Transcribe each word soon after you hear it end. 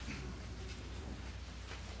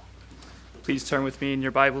please turn with me in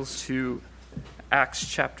your Bibles to Acts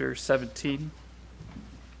chapter 17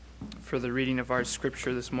 for the reading of our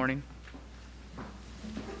scripture this morning.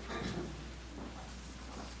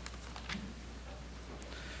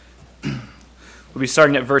 We'll be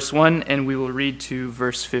starting at verse 1 and we will read to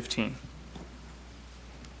verse 15.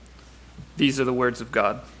 These are the words of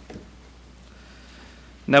God.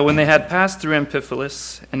 Now when they had passed through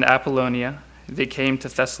Amphipolis and Apollonia, they came to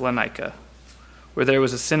Thessalonica, where there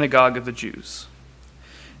was a synagogue of the Jews.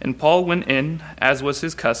 And Paul went in, as was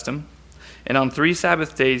his custom, and on 3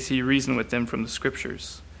 Sabbath days he reasoned with them from the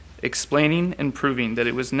Scriptures, explaining and proving that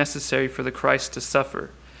it was necessary for the Christ to suffer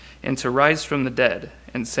and to rise from the dead,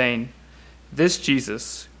 and saying, "This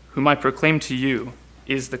Jesus, whom I proclaim to you,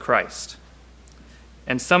 is the Christ."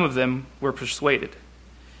 And some of them were persuaded,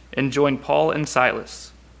 and joined Paul and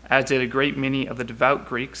Silas, as did a great many of the devout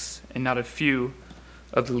Greeks, and not a few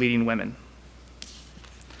of the leading women.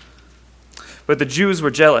 But the Jews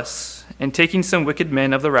were jealous, and taking some wicked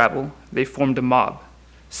men of the rabble, they formed a mob,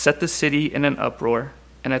 set the city in an uproar,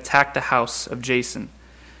 and attacked the house of Jason,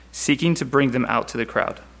 seeking to bring them out to the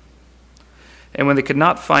crowd. And when they could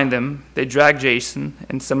not find them, they dragged Jason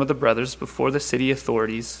and some of the brothers before the city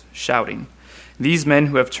authorities, shouting, "These men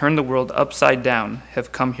who have turned the world upside down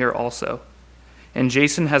have come here also. And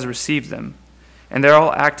Jason has received them, and they're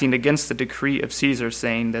all acting against the decree of Caesar,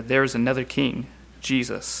 saying that there is another king,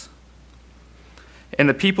 Jesus." And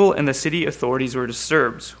the people and the city authorities were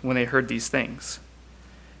disturbed when they heard these things.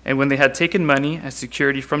 And when they had taken money as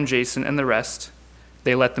security from Jason and the rest,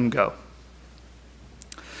 they let them go.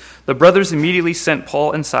 The brothers immediately sent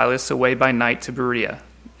Paul and Silas away by night to Berea,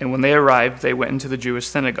 and when they arrived, they went into the Jewish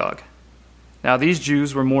synagogue. Now these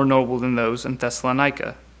Jews were more noble than those in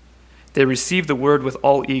Thessalonica. They received the word with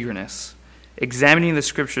all eagerness, examining the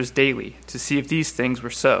Scriptures daily to see if these things were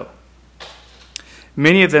so.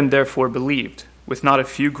 Many of them therefore believed, with not a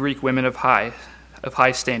few Greek women of high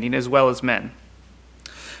standing, as well as men.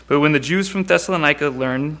 But when the Jews from Thessalonica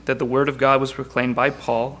learned that the word of God was proclaimed by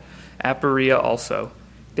Paul at Berea also,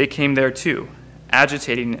 they came there too,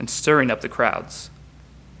 agitating and stirring up the crowds.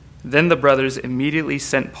 Then the brothers immediately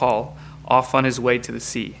sent Paul off on his way to the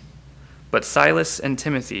sea, but Silas and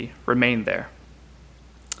Timothy remained there.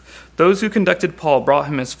 Those who conducted Paul brought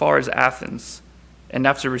him as far as Athens, and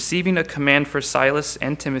after receiving a command for Silas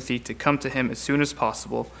and Timothy to come to him as soon as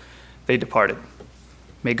possible, they departed.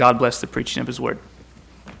 May God bless the preaching of his word.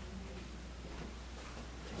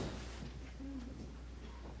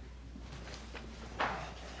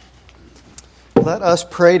 Let us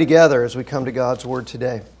pray together as we come to God's word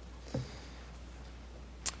today.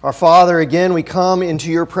 Our Father, again, we come into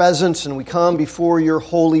your presence and we come before your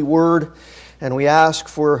holy word, and we ask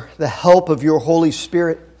for the help of your Holy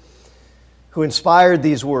Spirit, who inspired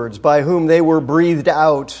these words, by whom they were breathed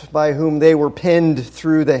out, by whom they were penned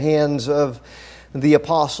through the hands of the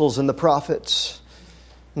apostles and the prophets.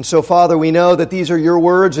 And so, Father, we know that these are your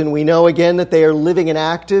words, and we know again that they are living and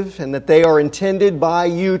active, and that they are intended by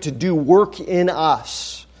you to do work in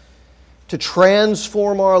us, to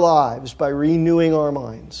transform our lives by renewing our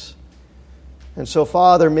minds. And so,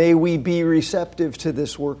 Father, may we be receptive to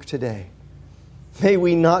this work today. May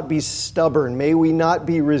we not be stubborn. May we not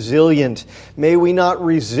be resilient. May we not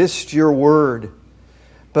resist your word.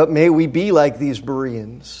 But may we be like these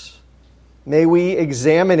Bereans. May we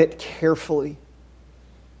examine it carefully.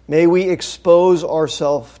 May we expose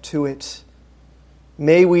ourselves to it.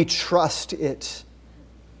 May we trust it.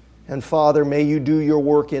 And Father, may you do your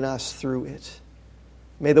work in us through it.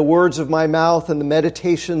 May the words of my mouth and the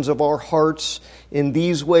meditations of our hearts in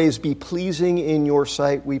these ways be pleasing in your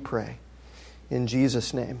sight, we pray. In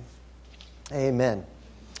Jesus' name, amen.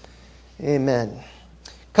 Amen.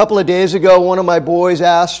 A couple of days ago, one of my boys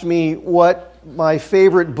asked me what my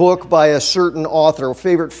favorite book by a certain author,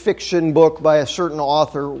 favorite fiction book by a certain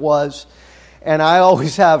author was. And I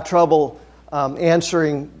always have trouble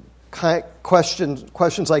answering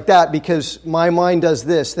questions like that, because my mind does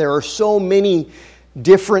this. There are so many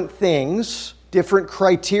different things, different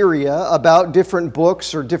criteria about different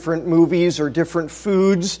books or different movies or different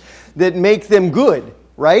foods that make them good,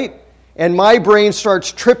 right? And my brain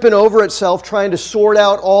starts tripping over itself trying to sort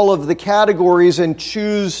out all of the categories and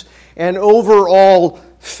choose an overall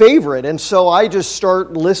favorite. And so I just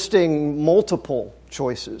start listing multiple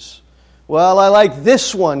choices. Well, I like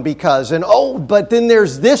this one because, and but then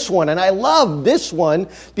there's this one, and I love this one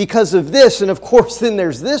because of this, and of course then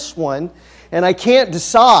there's this one, and I can't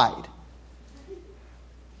decide.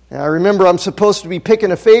 Now, I remember I'm supposed to be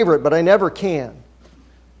picking a favorite, but I never can.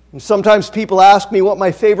 And sometimes people ask me what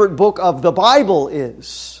my favorite book of the Bible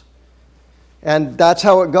is. And that's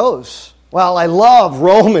how it goes. Well, I love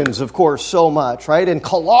Romans, of course, so much, right? And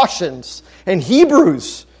Colossians and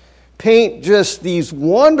Hebrews paint just these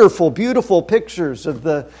wonderful, beautiful pictures of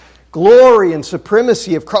the glory and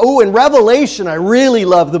supremacy of Christ. Oh, and Revelation, I really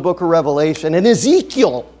love the book of Revelation. And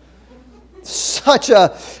Ezekiel, such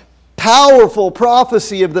a powerful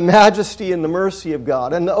prophecy of the majesty and the mercy of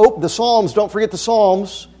God. And the Psalms, don't forget the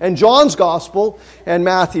Psalms, and John's Gospel, and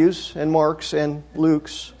Matthew's, and Mark's, and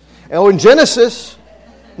Luke's. Oh, and Genesis,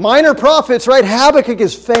 minor prophets, right? Habakkuk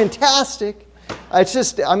is fantastic. It's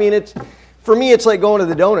just, for me, it's like going to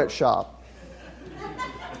the donut shop.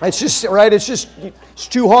 It's just, right? It's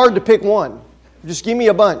too hard to pick one. Just give me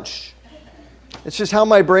a bunch. It's just how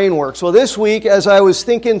my brain works. Well, this week, as I was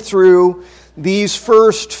thinking through these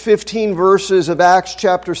first 15 verses of Acts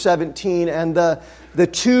chapter 17 and the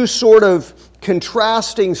two sort of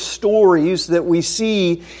contrasting stories that we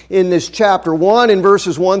see in this chapter, one in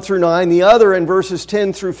verses 1 through 9, the other in verses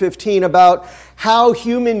 10 through 15, about how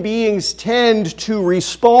human beings tend to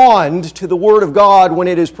respond to the Word of God when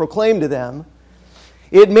it is proclaimed to them,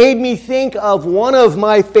 it made me think of one of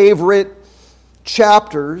my favorite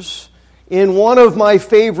chapters in one of my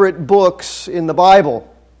favorite books in the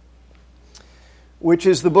Bible, which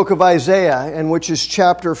is the book of Isaiah, and which is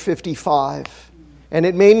chapter 55. And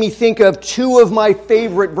it made me think of two of my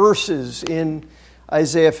favorite verses in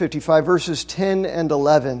Isaiah 55, verses 10 and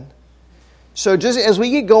 11. So just as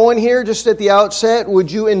we get going here, just at the outset,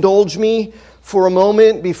 would you indulge me for a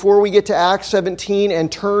moment before we get to Acts 17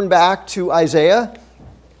 and turn back to Isaiah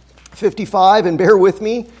 55, and bear with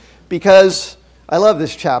me, because I love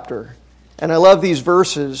this chapter, and I love these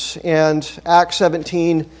verses, and Acts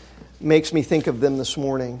 17 makes me think of them this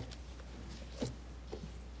morning.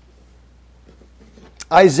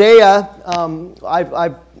 Isaiah,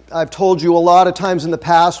 I've told you a lot of times in the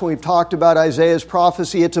past when we've talked about Isaiah's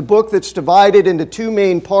prophecy, it's a book that's divided into two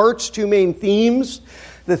main parts, two main themes.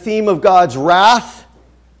 The theme of God's wrath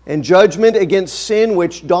and judgment against sin,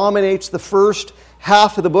 which dominates the first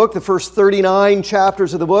half of the book, the first 39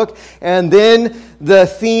 chapters of the book, and then the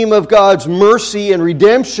theme of God's mercy and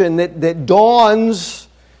redemption that dawns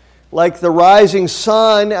like the rising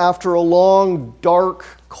sun after a long, dark,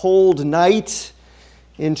 cold night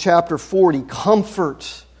in chapter 40.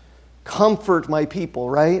 Comfort my people,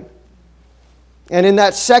 right? And in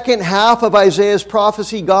that second half of Isaiah's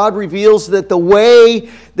prophecy, God reveals that the way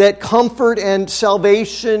that comfort and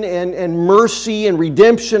salvation and mercy and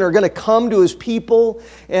redemption are going to come to His people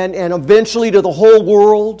and eventually to the whole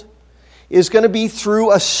world is going to be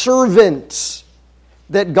through a servant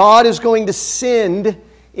that God is going to send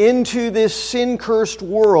into this sin-cursed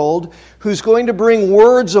world, who's going to bring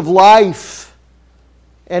words of life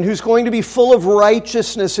and who's going to be full of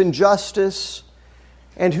righteousness and justice,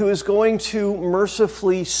 and who is going to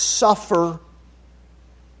mercifully suffer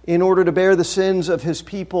in order to bear the sins of His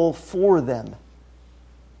people for them,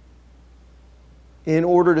 in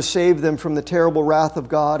order to save them from the terrible wrath of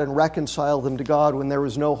God and reconcile them to God when there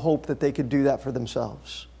was no hope that they could do that for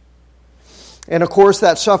themselves. And of course,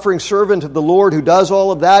 that suffering servant of the Lord who does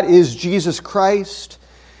all of that is Jesus Christ.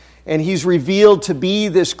 And He's revealed to be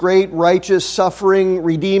this great, righteous, suffering,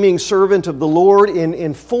 redeeming servant of the Lord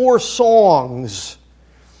in 4 songs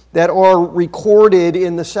that are recorded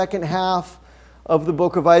in the second half of the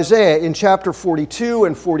book of Isaiah, in chapter 42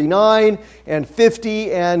 and 49 and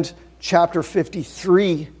 50 and chapter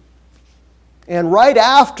 53. And right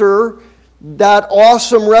after that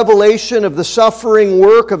awesome revelation of the suffering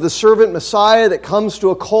work of the servant Messiah that comes to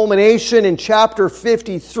a culmination in chapter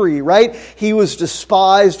 53, right? He was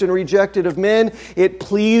despised and rejected of men. It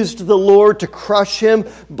pleased the Lord to crush Him.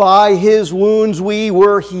 By His wounds we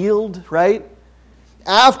were healed, right?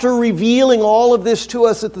 After revealing all of this to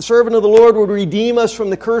us, that the servant of the Lord would redeem us from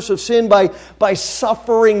the curse of sin by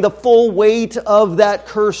suffering the full weight of that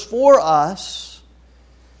curse for us,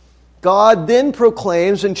 God then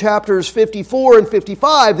proclaims in chapters 54 and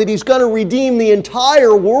 55 that He's going to redeem the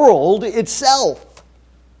entire world itself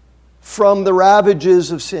from the ravages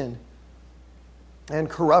of sin and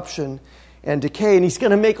corruption and decay. And He's going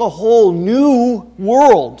to make a whole new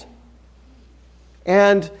world.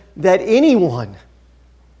 And that anyone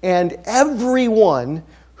and everyone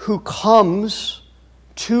who comes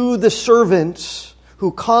to the servants,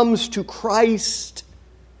 who comes to Christ,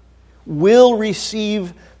 will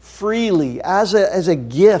receive freely, as a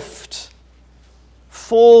gift,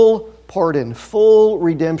 full pardon, full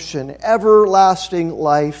redemption, everlasting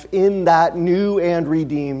life in that new and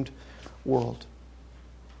redeemed world.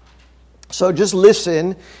 So just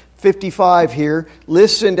listen, 55 here,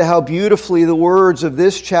 listen to how beautifully the words of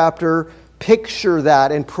this chapter picture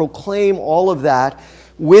that and proclaim all of that.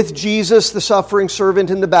 with Jesus, the suffering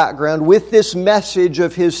servant, in the background, with this message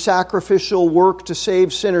of his sacrificial work to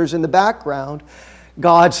save sinners in the background,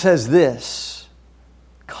 God says this: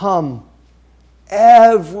 come,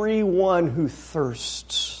 everyone who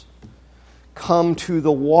thirsts, come to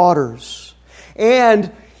the waters.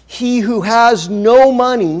 And he who has no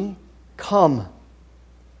money, come,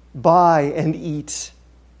 buy and eat,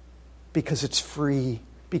 because it's free,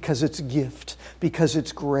 because it's gift, because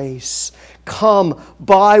it's grace. Come,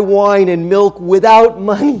 buy wine and milk without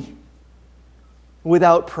money,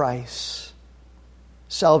 without price.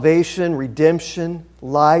 Salvation, redemption,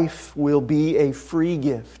 life will be a free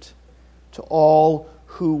gift to all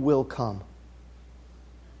who will come.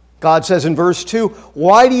 God says in verse 2,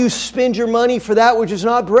 why do you spend your money for that which is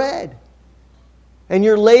not bread, and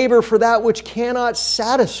your labor for that which cannot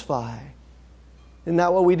satisfy? Isn't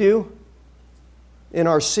that what we do in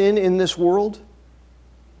our sin in this world?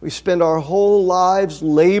 We spend our whole lives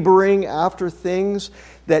laboring after things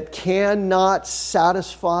that cannot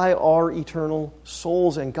satisfy our eternal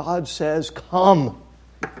souls. And God says, come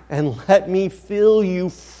and let me fill you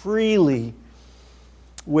freely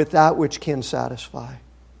with that which can satisfy.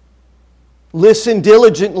 Listen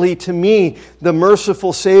diligently to me, the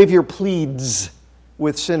merciful Savior pleads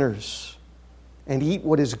with sinners, and eat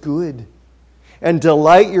what is good, and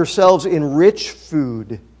delight yourselves in rich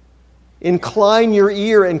food. Incline your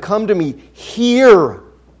ear and come to me. Hear,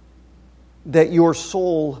 that your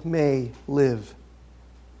soul may live.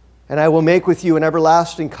 And I will make with you an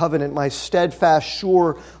everlasting covenant, my steadfast,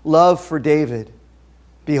 sure love for David.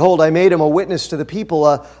 Behold, I made him a witness to the people,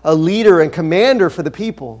 a leader and commander for the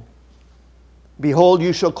people. Behold,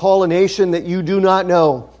 you shall call a nation that you do not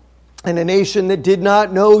know, and a nation that did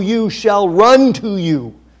not know you shall run to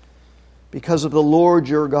you, because of the Lord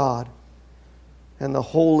your God and the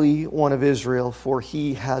Holy One of Israel, for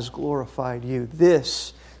he has glorified you.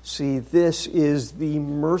 This is the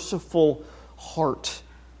merciful heart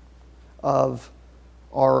of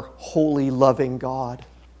our holy, loving God.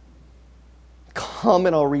 Come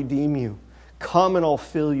and I'll redeem you. Come and I'll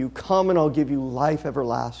fill you. Come and I'll give you life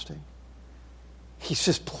everlasting. He's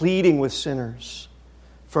just pleading with sinners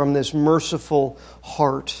from this merciful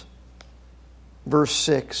heart. Verse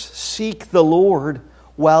 6, seek the Lord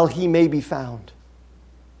while he may be found.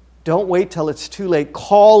 Don't wait till it's too late.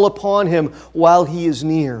 Call upon him while he is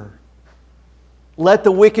near. Let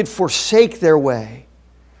the wicked forsake their way.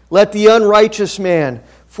 Let the unrighteous man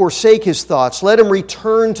forsake his thoughts. Let him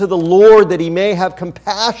return to the Lord, that he may have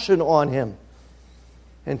compassion on him,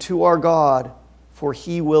 and to our God, for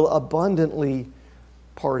he will abundantly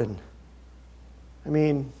pardon. I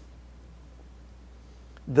mean,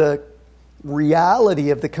 the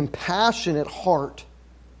reality of the compassionate heart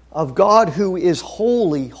of God, who is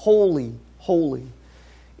holy, holy, holy,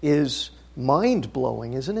 is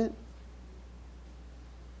mind-blowing, isn't it?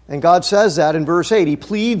 And God says that in verse 8. He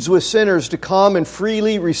pleads with sinners to come and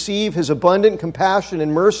freely receive his abundant compassion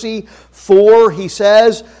and mercy, for, he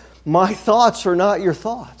says, my thoughts are not your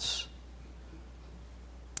thoughts.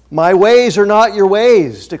 My ways are not your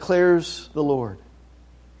ways, declares the Lord.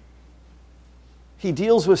 He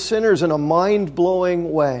deals with sinners in a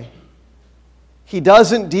mind-blowing way. He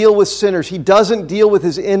doesn't deal with sinners. He doesn't deal with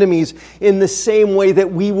his enemies in the same way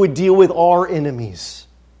that we would deal with our enemies.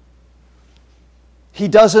 He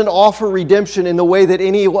doesn't offer redemption in the way that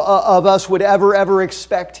any of us would ever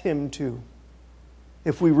expect him to,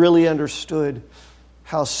 if we really understood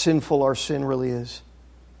how sinful our sin really is.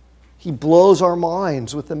 He blows our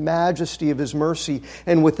minds with the majesty of his mercy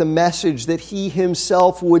and with the message that he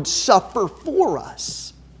himself would suffer for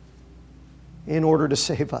us in order to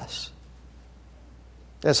save us.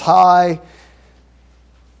 As high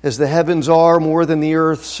as the heavens are more than the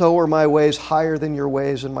earth, so are my ways higher than your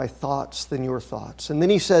ways, and my thoughts than your thoughts. And then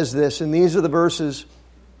he says this, and these are the verses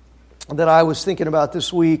that I was thinking about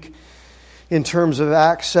this week in terms of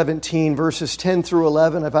Acts 17, verses 10 through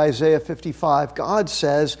 11 of Isaiah 55. God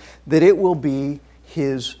says that it will be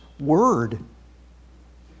his word.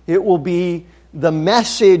 It will be the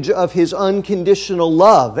message of his unconditional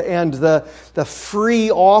love and the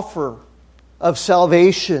free offer of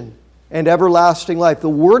salvation and everlasting life. The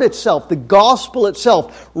word itself, the gospel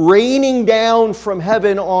itself, raining down from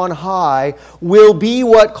heaven on high, will be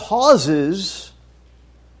what causes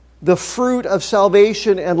the fruit of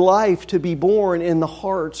salvation and life to be born in the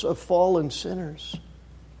hearts of fallen sinners.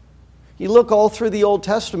 You look all through the Old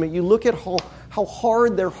Testament, you look at how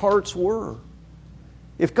hard their hearts were.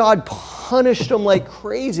 If God punished them like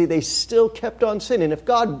crazy, they still kept on sinning. If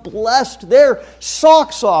God blessed their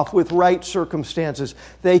socks off with right circumstances,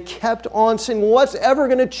 they kept on sinning. What's ever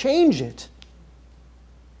going to change it?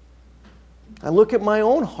 I look at my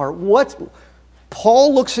own heart.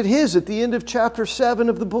 Paul looks at his at the end of chapter 7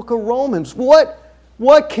 of the book of Romans.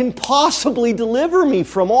 What can possibly deliver me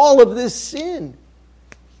from all of this sin?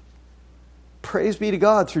 Praise be to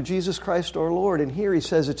God through Jesus Christ our Lord. And here he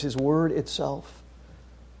says it's His Word itself.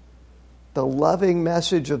 The loving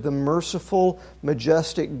message of the merciful,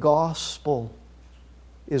 majestic gospel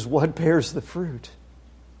is what bears the fruit.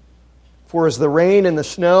 For as the rain and the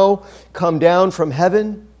snow come down from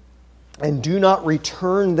heaven and do not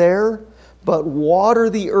return there, but water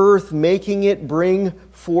the earth, making it bring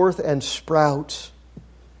forth and sprout,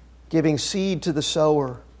 giving seed to the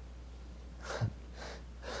sower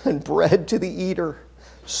and bread to the eater,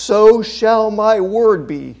 so shall my word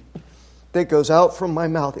be that goes out from my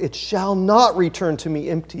mouth. It shall not return to me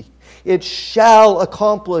empty. It shall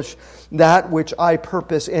accomplish that which I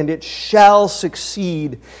purpose, and it shall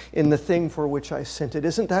succeed in the thing for which I sent it.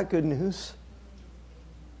 Isn't that good news?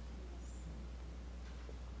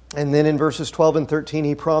 And then in verses 12 and 13,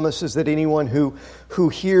 he promises that anyone who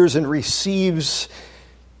hears and receives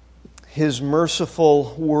His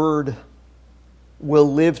merciful word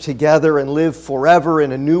will live together and live forever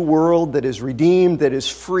in a new world that is redeemed, that is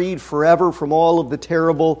freed forever from all of the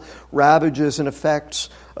terrible ravages and effects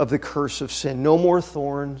of the curse of sin. No more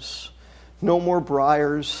thorns, no more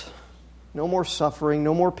briars, no more suffering,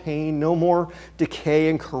 no more pain, no more decay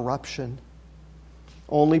and corruption.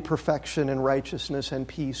 Only perfection and righteousness and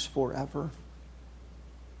peace forever.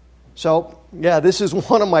 So, this is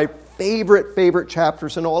one of my favorite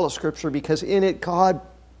chapters in all of Scripture, because in it God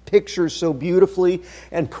pictures so beautifully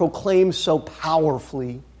and proclaims so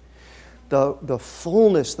powerfully the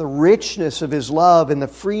fullness, the richness of His love and the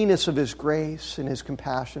freeness of His grace and His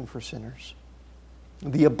compassion for sinners.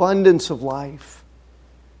 The abundance of life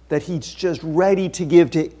that He's just ready to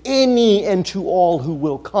give to any and to all who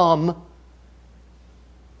will come.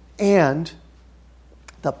 And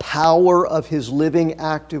the power of His living,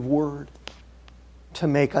 active Word to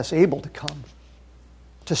make us able to come,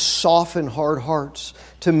 to soften hard hearts,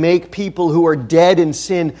 to make people who are dead in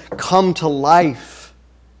sin come to life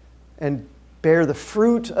and bear the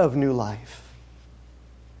fruit of new life.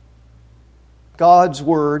 God's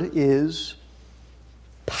Word is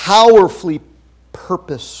powerfully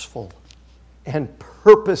purposeful and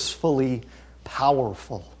purposefully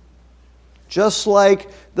powerful. Just like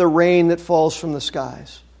the rain that falls from the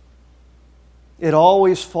skies. It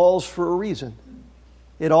always falls for a reason.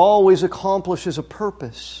 It always accomplishes a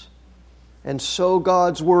purpose. And so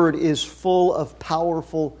God's Word is full of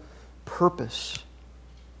powerful purpose.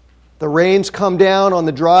 The rains come down on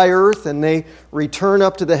the dry earth and they return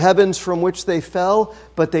up to the heavens from which they fell,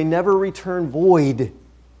 but they never return void.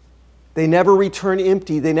 They never return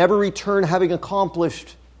empty. They never return having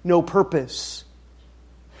accomplished no purpose.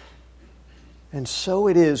 And so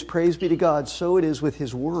it is, praise be to God, so it is with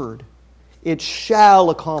His Word. It shall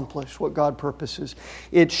accomplish what God purposes.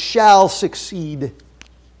 It shall succeed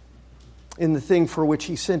in the thing for which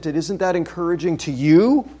He sent it. Isn't that encouraging to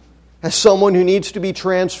you as someone who needs to be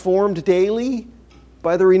transformed daily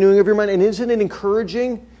by the renewing of your mind? And isn't it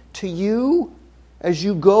encouraging to you as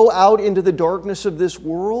you go out into the darkness of this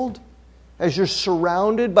world, as you're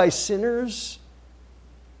surrounded by sinners,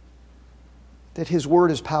 that His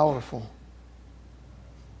Word is powerful?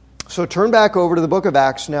 So turn back over to the book of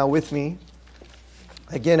Acts now with me.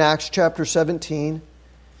 Again, Acts chapter 17.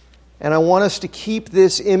 And I want us to keep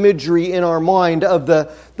this imagery in our mind of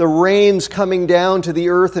the rains coming down to the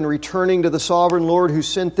earth and returning to the sovereign Lord who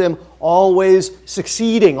sent them, always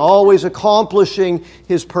succeeding, always accomplishing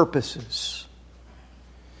His purposes.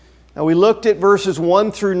 Now, we looked at verses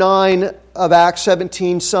 1 through 9 of Acts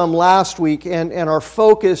 17 some last week, and our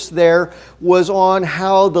focus there was on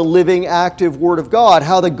how the living, active Word of God,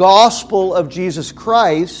 how the gospel of Jesus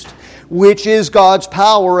Christ, which is God's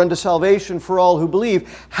power unto salvation for all who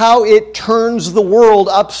believe, how it turns the world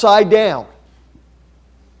upside down,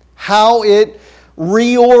 how it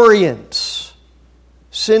reorients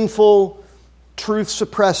sinful,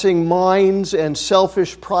 truth-suppressing minds and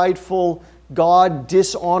selfish, prideful,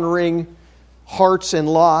 God-dishonoring hearts and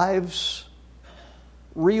lives,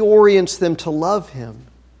 reorients them to love Him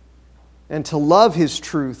and to love His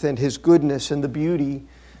truth and His goodness and the beauty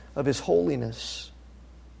of His holiness.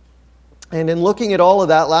 And in looking at all of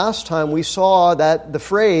that last time, we saw that the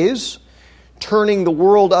phrase, turning the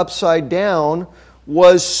world upside down,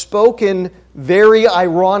 was spoken very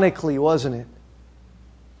ironically, wasn't it?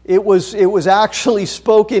 It was actually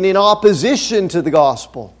spoken in opposition to the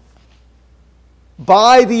gospel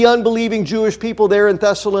by the unbelieving Jewish people there in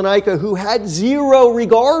Thessalonica who had zero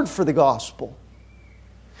regard for the gospel,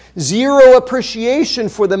 zero appreciation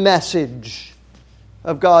for the message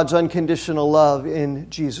of God's unconditional love in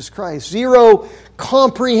Jesus Christ. Zero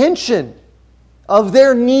comprehension of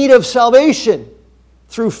their need of salvation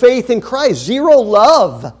through faith in Christ. Zero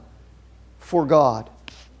love for God,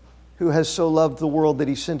 who has so loved the world that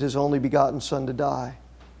He sent His only begotten Son to die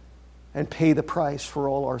and pay the price for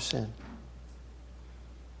all our sin.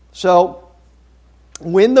 So,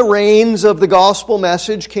 when the rains of the gospel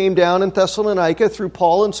message came down in Thessalonica through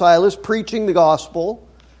Paul and Silas preaching the gospel,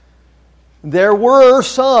 there were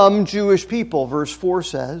some Jewish people, verse 4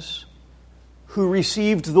 says, who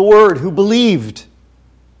received the word, who believed.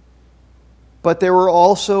 But there were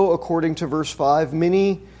also, according to verse 5,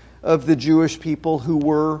 many of the Jewish people who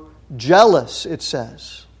were jealous, it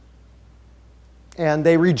says. And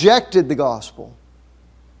they rejected the gospel.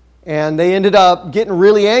 And they ended up getting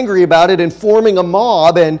really angry about it and forming a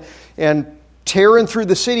mob and tearing through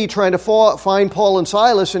the city trying to find Paul and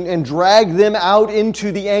Silas and drag them out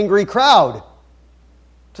into the angry crowd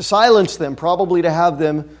to silence them, probably to have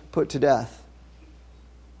them put to death.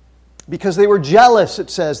 Because they were jealous,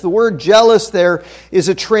 it says. The word jealous there is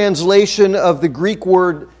a translation of the Greek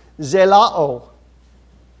word zelao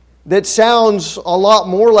that sounds a lot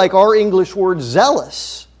more like our English word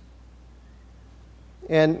zealous.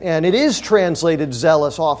 And it is translated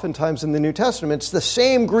zealous oftentimes in the New Testament. It's the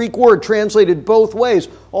same Greek word translated both ways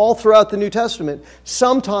all throughout the New Testament.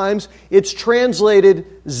 Sometimes it's translated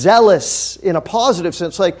zealous in a positive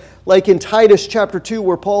sense, like in Titus chapter 2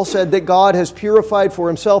 where Paul said that God has purified for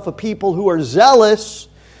Himself a people who are zealous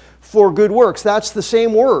for good works. That's the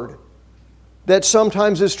same word that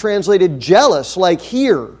sometimes is translated jealous, like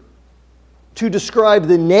here, to describe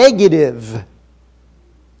the negative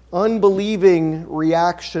unbelieving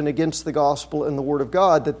reaction against the gospel and the Word of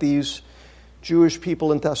God that these Jewish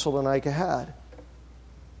people in Thessalonica had.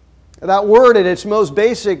 That word at its most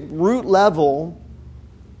basic root level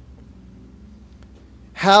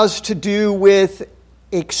has to do with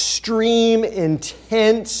extreme,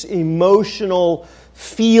 intense, emotional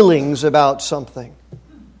feelings about something.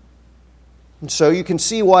 And so you can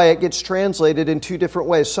see why it gets translated in two different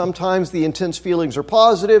ways. Sometimes the intense feelings are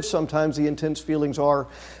positive, sometimes the intense feelings are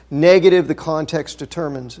negative. The context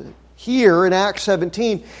determines it. Here in Acts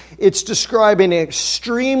 17, it's describing an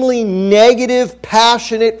extremely negative,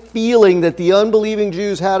 passionate feeling that the unbelieving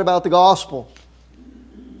Jews had about the gospel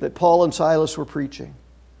that Paul and Silas were preaching.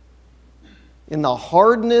 In the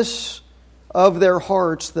hardness of their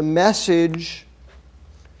hearts, the message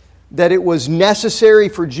that it was necessary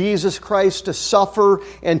for Jesus Christ to suffer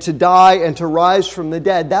and to die and to rise from the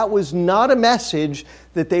dead, that was not a message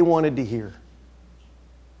that they wanted to hear.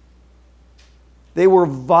 They were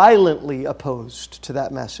violently opposed to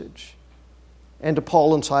that message and to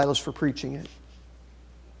Paul and Silas for preaching it.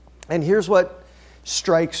 And here's what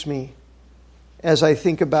strikes me as I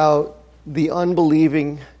think about the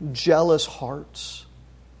unbelieving, jealous hearts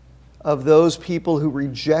of those people who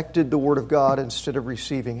rejected the Word of God instead of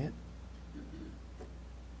receiving it.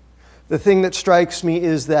 The thing that strikes me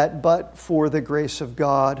is that, but for the grace of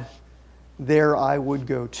God, there I would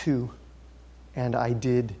go too. And I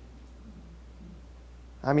did.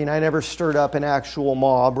 I mean, I never stirred up an actual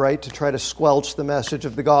mob, right, to try to squelch the message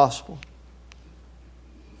of the gospel.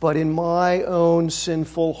 But in my own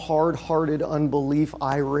sinful, hard-hearted unbelief,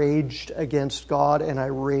 I raged against God and I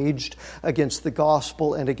raged against the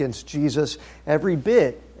gospel and against Jesus every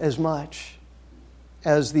bit as much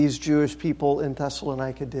as these Jewish people in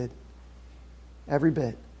Thessalonica did. Every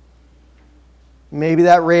bit. Maybe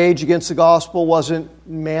that rage against the gospel wasn't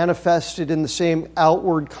manifested in the same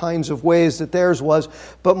outward kinds of ways that theirs was,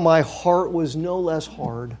 but my heart was no less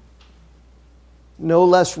hard, no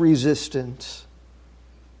less resistant,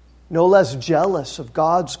 no less jealous of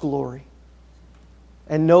God's glory,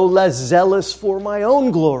 and no less zealous for my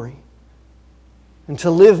own glory, and to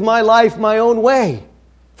live my life my own way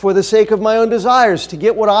for the sake of my own desires, to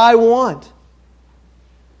get what I want,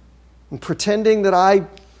 and pretending that I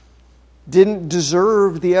didn't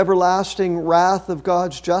deserve the everlasting wrath of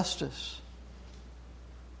God's justice,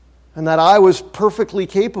 and that I was perfectly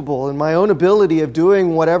capable in my own ability of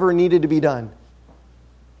doing whatever needed to be done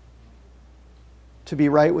to be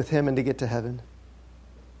right with Him and to get to heaven.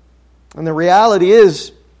 And the reality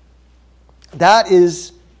is, that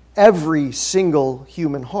is every single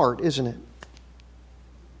human heart, isn't it?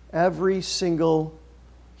 Every single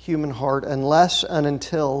human heart, unless and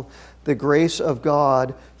until the grace of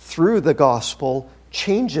God through the gospel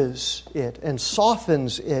changes it and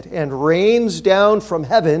softens it and rains down from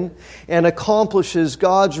heaven and accomplishes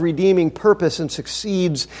God's redeeming purpose and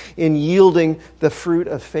succeeds in yielding the fruit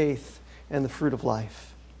of faith and the fruit of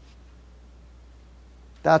life.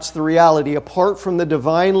 That's the reality. Apart from the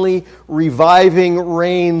divinely reviving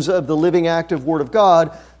rains of the living, active Word of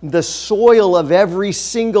God, the soil of every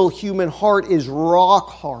single human heart is rock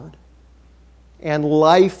hard and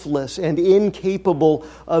lifeless and incapable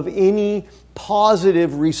of any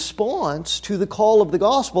positive response to the call of the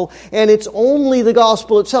gospel. And it's only the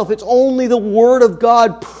gospel itself, it's only the Word of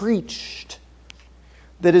God preached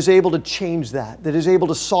that is able to change that is able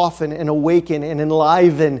to soften and awaken and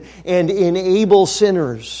enliven and enable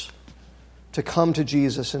sinners to come to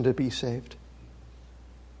Jesus and to be saved.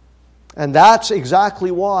 And that's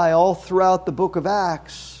exactly why all throughout the book of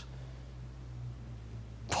Acts,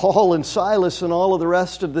 Paul and Silas and all of the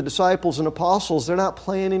rest of the disciples and apostles, they're not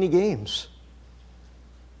playing any games.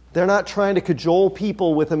 They're not trying to cajole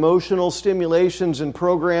people with emotional stimulations and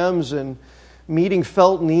programs and meeting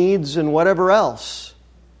felt needs and whatever else.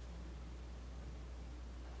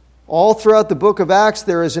 All throughout the book of Acts,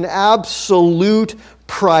 there is an absolute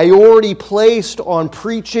priority placed on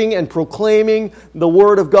preaching and proclaiming the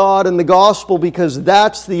Word of God and the gospel, because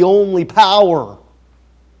that's the only power.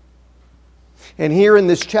 And here in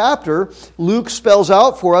this chapter, Luke spells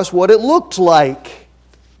out for us what it looked like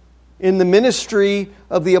in the ministry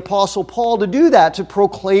of the Apostle Paul to do that, to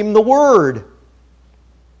proclaim the Word.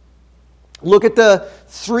 Look at the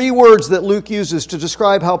three words that Luke uses to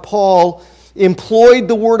describe how Paul employed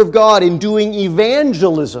the Word of God in doing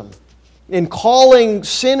evangelism, in calling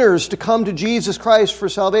sinners to come to Jesus Christ for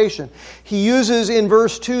salvation. He uses in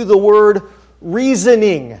verse 2 the word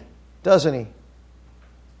reasoning, doesn't he?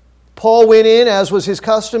 Paul went in, as was his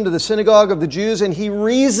custom, to the synagogue of the Jews, and he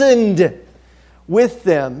reasoned with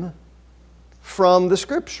them from the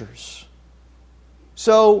Scriptures.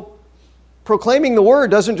 So, proclaiming the Word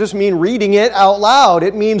doesn't just mean reading it out loud.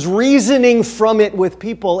 It means reasoning from it with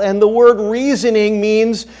people. And the word reasoning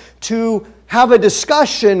means to have a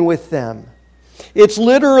discussion with them. It's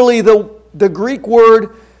literally the Greek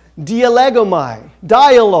word dialegomai,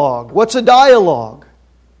 dialogue. What's a dialogue?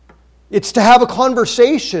 It's to have a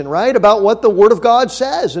conversation, right, about what the Word of God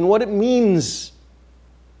says and what it means.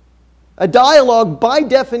 A dialogue, by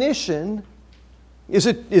definition, is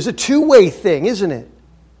a two-way thing, isn't it?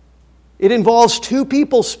 It involves two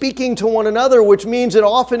people speaking to one another, which means it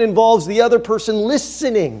often involves the other person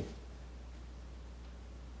listening.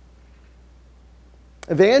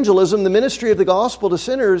 Evangelism, the ministry of the gospel to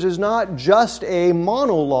sinners, is not just a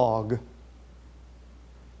monologue.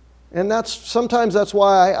 And sometimes that's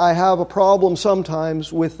why I have a problem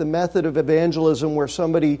sometimes with the method of evangelism where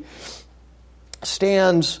somebody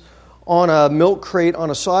stands on a milk crate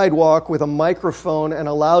on a sidewalk with a microphone and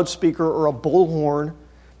a loudspeaker or a bullhorn,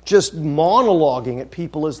 just monologuing at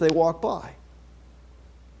people as they walk by.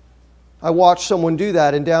 I watched someone do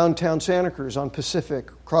that in downtown Santa Cruz on Pacific,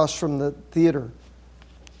 across from the theater,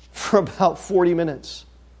 for about 40 minutes.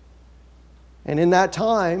 And in that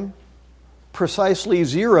time, precisely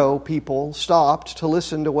 0 people stopped to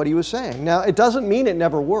listen to what he was saying. Now, it doesn't mean it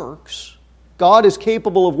never works. God is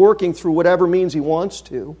capable of working through whatever means He wants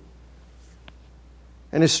to.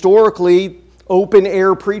 And historically,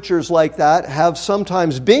 open-air preachers like that have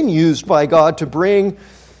sometimes been used by God to bring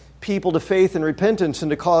people to faith and repentance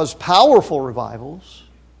and to cause powerful revivals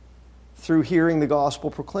through hearing the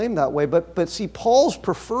gospel proclaimed that way. But see, Paul's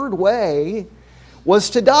preferred way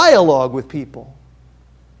was to dialogue with people,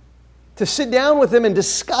 to sit down with them and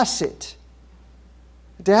discuss it,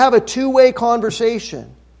 to have a two-way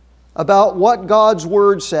conversation about what God's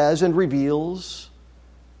Word says and reveals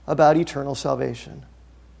about eternal salvation.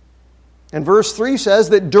 And verse 3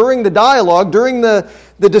 says that during the dialogue, during the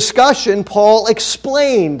discussion, Paul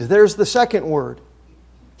explained. There's the second word.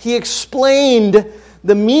 He explained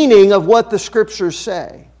the meaning of what the Scriptures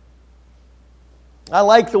say. I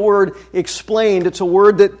like the word explained. It's a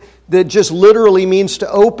word that just literally means to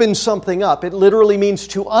open something up. It literally means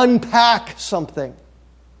to unpack something.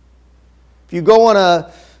 If you go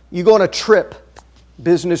on a trip,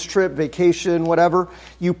 business trip, vacation, whatever,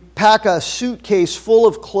 you pack a suitcase full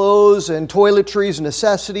of clothes and toiletries,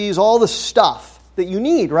 necessities, all the stuff that you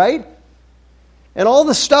need, right? And all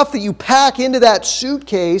the stuff that you pack into that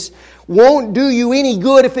suitcase won't do you any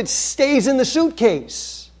good if it stays in the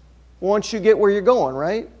suitcase once you get where you're going,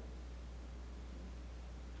 right?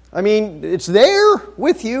 I mean, it's there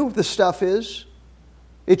with you, the stuff is.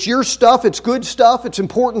 It's your stuff, it's good stuff, it's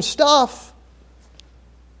important stuff.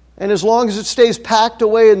 And as long as it stays packed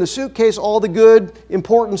away in the suitcase, all the good,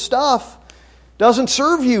 important stuff doesn't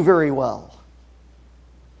serve you very well.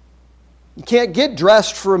 You can't get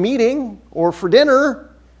dressed for a meeting or for dinner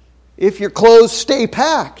if your clothes stay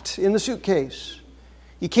packed in the suitcase.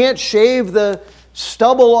 You can't shave the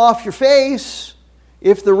stubble off your face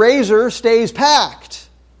if the razor stays packed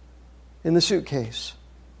in the suitcase.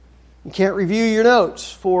 You can't review your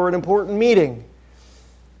notes for an important meeting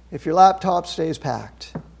if your laptop stays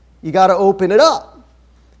packed. You got to open it up.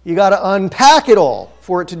 You got to unpack it all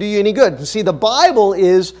for it to do you any good. And see, the Bible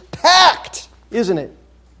is packed, isn't it?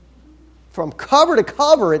 From cover to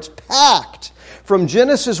cover, it's packed. From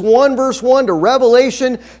Genesis 1, verse 1 to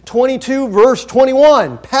Revelation 22, verse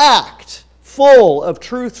 21, packed, full of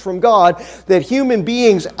truth from God that human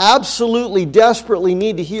beings absolutely, desperately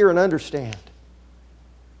need to hear and understand.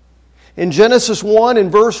 In Genesis 1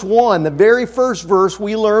 and verse 1, the very first verse,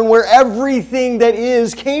 we learn where everything that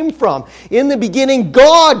is came from. In the beginning,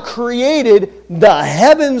 God created the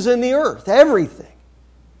heavens and the earth, everything.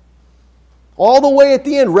 All the way at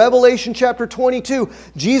the end, Revelation chapter 22,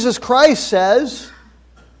 Jesus Christ says,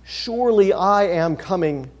 "Surely I am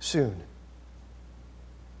coming soon."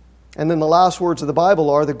 And then the last words of the Bible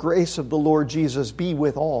are, "The grace of the Lord Jesus be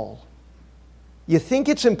with all." You think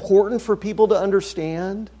it's important for people to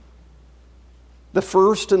understand the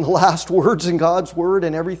first and the last words in God's Word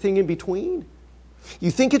and everything in between?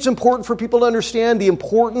 You think it's important for people to understand the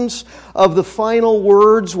importance of the final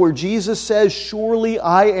words where Jesus says, "Surely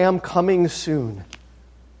I am coming soon"?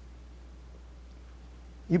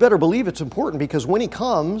 You better believe it's important, because when He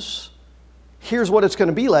comes, here's what it's going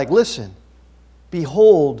to be like. Listen.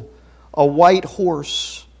 "Behold, a white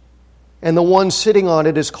horse, and the one sitting on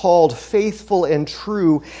it is called Faithful and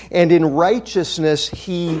True, and in righteousness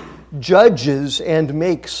He judges and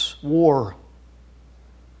makes war.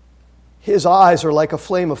 His eyes are like a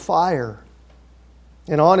flame of fire,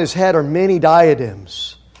 and on His head are many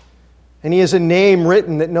diadems. And He has a name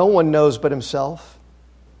written that no one knows but Himself.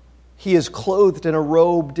 He is clothed in a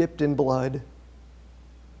robe dipped in blood,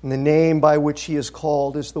 and the name by which He is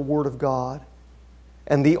called is the Word of God.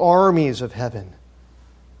 And the armies of heaven,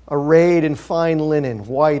 arrayed in fine linen,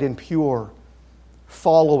 white and pure,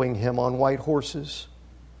 following Him on white horses.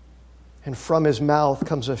 And from His mouth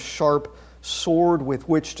comes a sharp sword with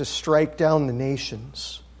which to strike down the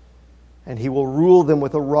nations. And He will rule them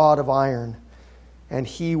with a rod of iron. And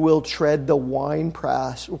He will tread the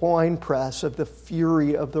winepress of the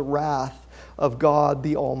fury of the wrath of God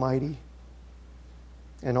the Almighty.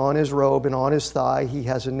 And on His robe and on His thigh He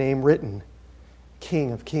has a name written,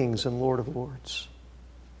 King of Kings and Lord of Lords."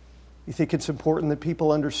 You think it's important that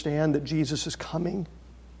people understand that Jesus is coming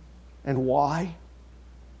and why?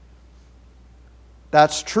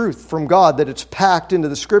 That's truth from God, that it's packed into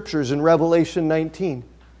the Scriptures in Revelation 19,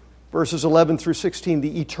 verses 11 through 16.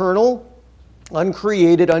 The eternal,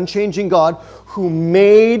 uncreated, unchanging God who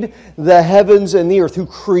made the heavens and the earth, who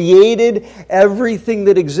created everything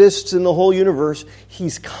that exists in the whole universe,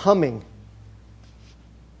 He's coming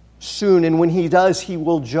soon. And when He does, He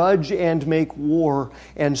will judge and make war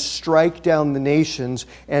and strike down the nations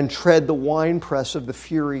and tread the winepress of the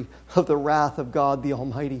fury of the wrath of God the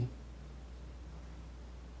Almighty.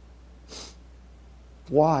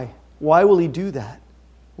 Why? Why will He do that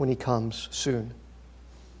when He comes soon?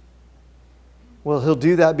 Well, He'll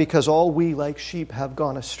do that because all we like sheep have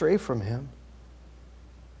gone astray from Him.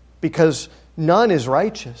 Because none is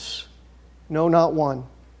righteous. No, not one.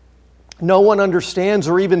 No one understands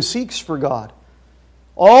or even seeks for God.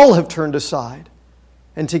 All have turned aside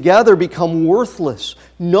and together become worthless.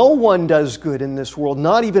 No one does good in this world,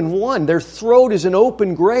 not even one. Their throat is an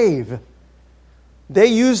open grave. They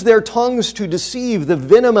use their tongues to deceive. The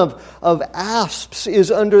venom of asps is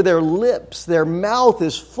under their lips. Their mouth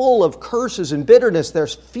is full of curses and bitterness. Their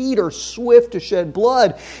feet are swift to shed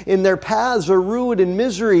blood. In their paths are ruin and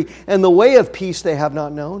misery, and the way of peace they have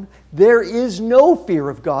not known. There is no fear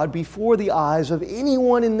of God before the eyes of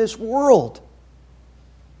anyone in this world.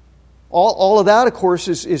 All of that, of course,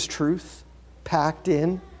 is truth, packed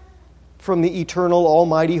in from the eternal,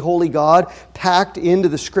 almighty, holy God, packed into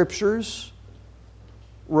the Scriptures.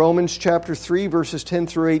 Romans chapter 3, verses 10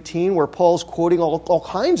 through 18, where Paul's quoting all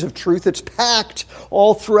kinds of truth that's packed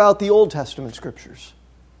all throughout the Old Testament Scriptures.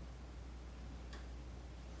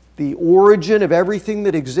 The origin of everything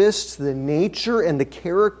that exists, the nature and the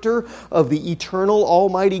character of the eternal,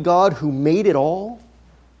 almighty God who made it all,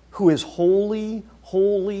 who is holy,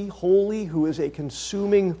 holy, holy, who is a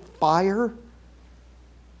consuming fire.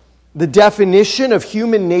 The definition of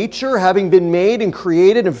human nature, having been made and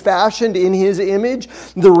created and fashioned in His image.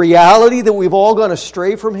 The reality that we've all gone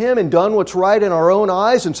astray from Him and done what's right in our own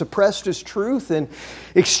eyes and suppressed His truth and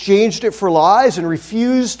exchanged it for lies and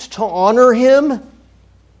refused to honor Him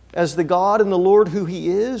as the God and the Lord who He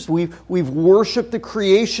is. We've worshipped the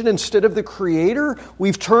creation instead of the Creator.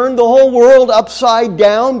 We've turned the whole world upside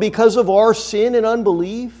down because of our sin and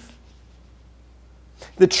unbelief.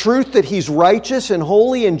 The truth that He's righteous and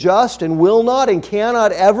holy and just and will not and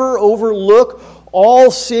cannot ever overlook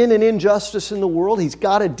all sin and injustice in the world. He's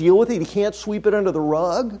got to deal with it. He can't sweep it under the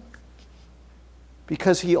rug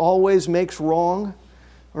because He always makes wrong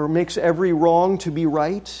or makes every wrong to be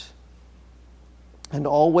right and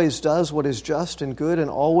always does what is just and good and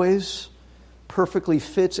always perfectly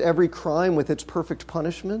fits every crime with its perfect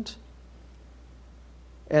punishment.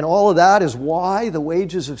 And all of that is why the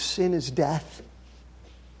wages of sin is death.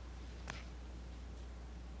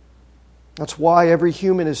 That's why every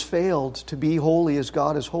human has failed to be holy as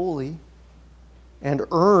God is holy and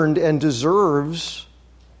earned and deserves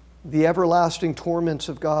the everlasting torments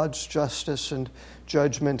of God's justice and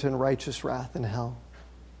judgment and righteous wrath in hell.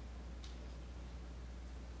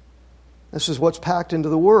 This is what's packed into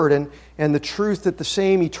the Word, and the truth that the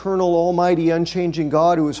same eternal, almighty, unchanging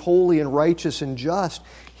God who is holy and righteous and just,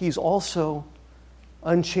 He's also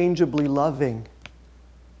unchangeably loving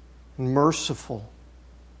and merciful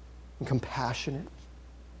and compassionate.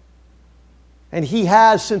 And He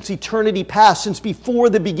has, since eternity past, since before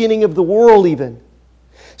the beginning of the world even,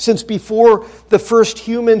 since before the first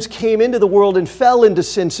humans came into the world and fell into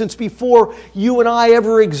sin, since before you and I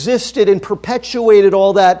ever existed and perpetuated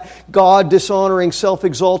all that God-dishonoring,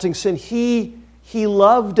 self-exalting sin, He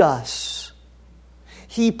loved us.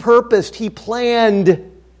 He purposed, He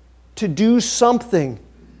planned to do something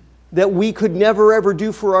that we could never ever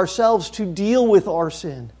do for ourselves, to deal with our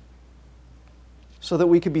sin so that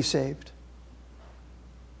we could be saved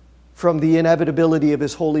from the inevitability of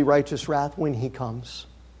His holy, righteous wrath when He comes.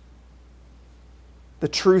 The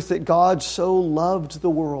truth that God so loved the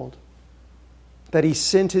world that He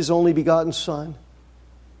sent His only begotten Son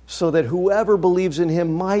so that whoever believes in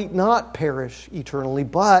Him might not perish eternally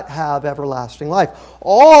but have everlasting life.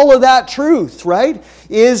 All of that truth, right,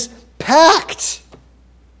 is packed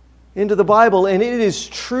into the Bible, and it is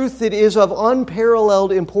truth that is of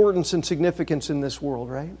unparalleled importance and significance in this world,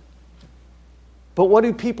 right? But what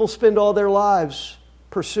do people spend all their lives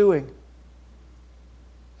pursuing?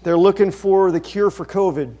 They're looking for the cure for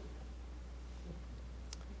COVID.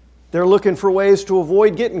 They're looking for ways to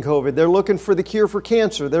avoid getting COVID. They're looking for the cure for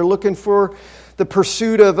cancer. They're looking for the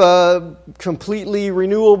pursuit of a completely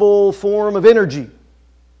renewable form of energy.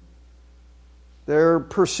 They're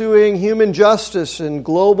pursuing human justice and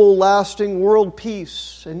global lasting world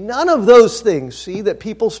peace. And none of those things, see, that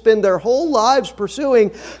people spend their whole lives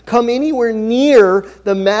pursuing come anywhere near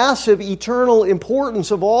the massive eternal importance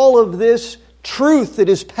of all of this truth that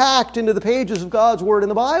is packed into the pages of God's Word in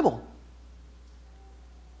the Bible.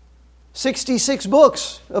 66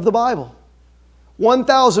 books of the Bible.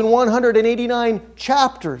 1,189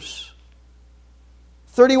 chapters.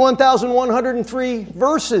 31,103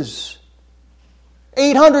 verses.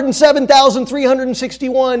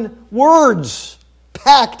 807,361 words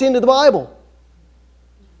packed into the Bible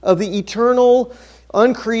of the eternal,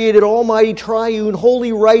 uncreated, almighty, triune,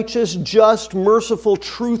 holy, righteous, just, merciful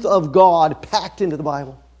truth of God packed into the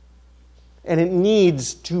Bible. And it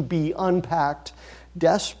needs to be unpacked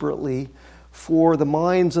desperately for the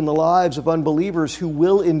minds and the lives of unbelievers who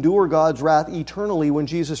will endure God's wrath eternally when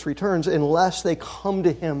Jesus returns unless they come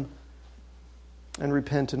to Him and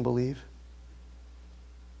repent and believe.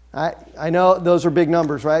 I know those are big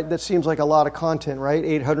numbers, right? That seems like a lot of content, right?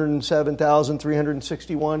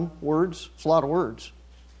 807,361 words. It's a lot of words.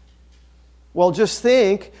 Well, just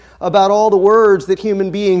think about all the words that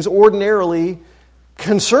human beings ordinarily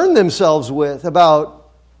concern themselves with about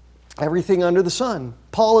everything under the sun.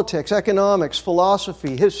 Politics, economics,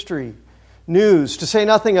 philosophy, history, news, to say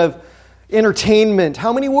nothing of entertainment.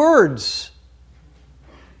 How many words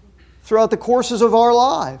throughout the courses of our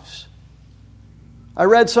lives? I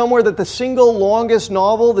read somewhere that the single longest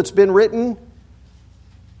novel that's been written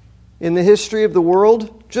in the history of the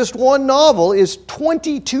world, just one novel, is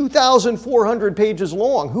 22,400 pages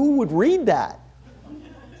long. Who would read that?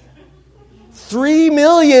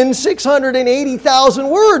 3,680,000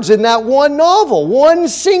 words in that one novel, one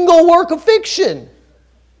single work of fiction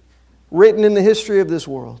written in the history of this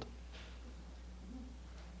world.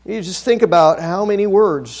 You just think about how many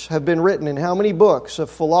words have been written in how many books of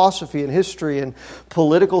philosophy and history and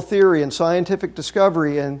political theory and scientific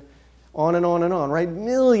discovery and on and on and on, right?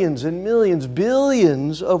 Millions and millions,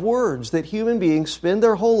 billions of words that human beings spend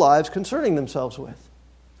their whole lives concerning themselves with.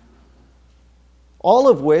 All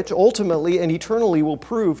of which ultimately and eternally will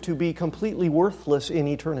prove to be completely worthless in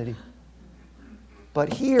eternity.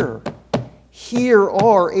 But here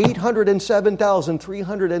are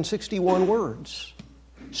 807,361 words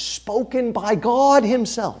spoken by God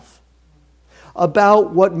Himself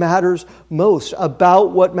about what matters most,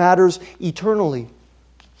 about what matters eternally.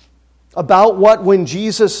 about what, when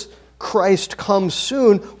Jesus Christ comes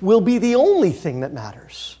soon, will be the only thing that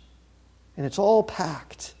matters. And it's all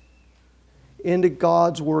packed into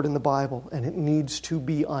God's Word in the Bible, and it needs to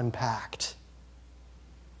be unpacked.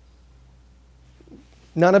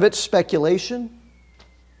 None of it's speculation.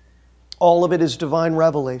 All of it is divine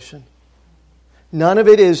revelation. None of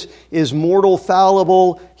it is mortal,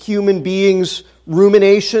 fallible human beings'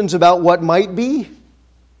 ruminations about what might be.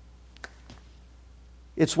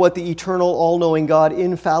 It's what the eternal, all-knowing God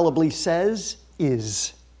infallibly says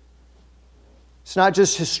is. It's not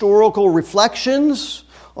just historical reflections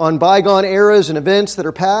on bygone eras and events that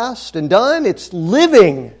are past and done. It's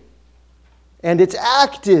living, and it's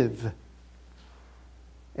active.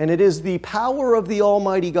 And it is the power of the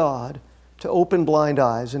Almighty God to open blind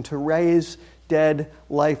eyes and to raise dead,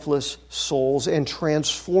 lifeless souls and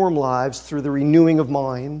transform lives through the renewing of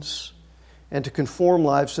minds and to conform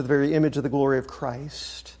lives to the very image of the glory of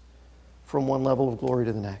Christ from one level of glory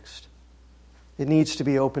to the next. It needs to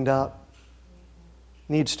be opened up,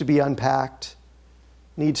 needs to be unpacked,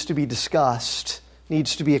 needs to be discussed,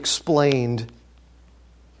 needs to be explained,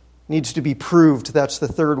 needs to be proved. That's the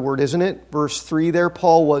third word, isn't it? Verse 3 there,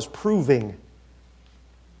 Paul was proving.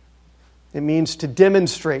 It means to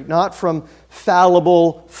demonstrate, not from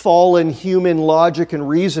fallible, fallen human logic and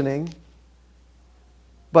reasoning,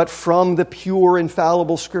 but from the pure,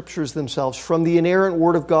 infallible Scriptures themselves, from the inerrant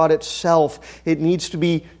Word of God itself. It needs to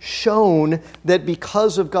be shown that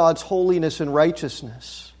because of God's holiness and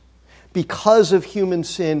righteousness, because of human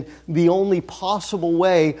sin, the only possible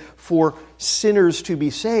way for sinners to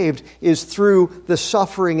be saved is through the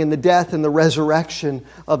suffering and the death and the resurrection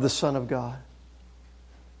of the Son of God.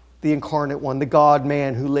 The incarnate one, the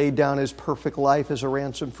God-man who laid down His perfect life as a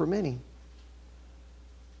ransom for many.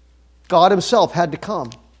 God Himself had to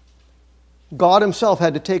come. God Himself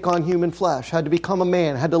had to take on human flesh, had to become a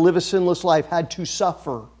man, had to live a sinless life, had to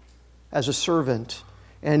suffer as a servant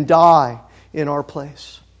and die in our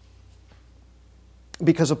place.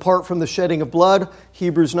 Because apart from the shedding of blood,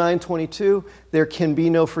 Hebrews 9:22, there can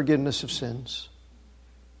be no forgiveness of sins.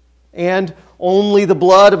 And only the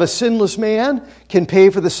blood of a sinless man can pay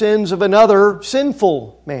for the sins of another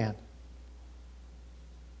sinful man.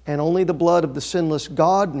 And only the blood of the sinless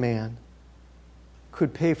God-man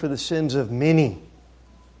could pay for the sins of many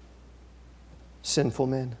sinful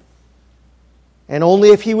men. And only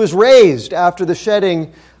if He was raised after the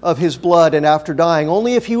shedding of His blood and after dying,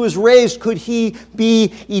 only if He was raised could He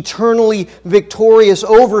be eternally victorious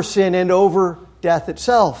over sin and over death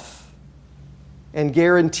itself, and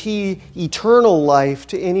guarantee eternal life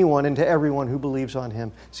to anyone and to everyone who believes on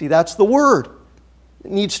Him. See, that's the Word.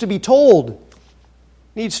 It needs to be told. It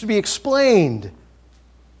needs to be explained.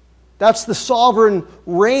 That's the sovereign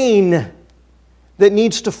reign that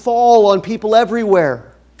needs to fall on people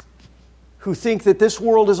everywhere who think that this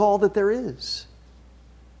world is all that there is,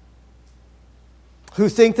 who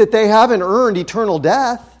think that they haven't earned eternal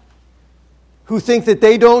death, who think that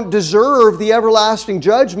they don't deserve the everlasting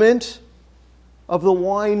judgment of the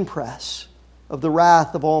winepress of the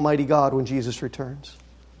wrath of Almighty God when Jesus returns.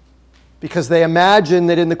 Because they imagine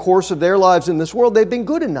that in the course of their lives in this world, they've been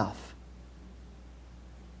good enough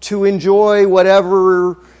to enjoy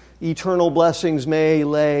whatever eternal blessings may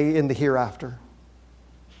lay in the hereafter.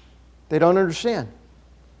 They don't understand.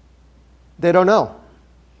 They don't know.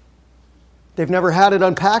 They've never had it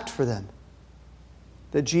unpacked for them.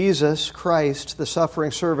 That Jesus Christ, the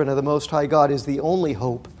suffering servant of the Most High God, is the only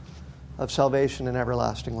hope of salvation and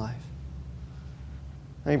everlasting life.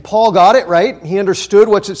 I mean, Paul got it, right? He understood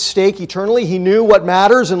what's at stake eternally. He knew what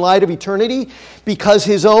matters in light of eternity because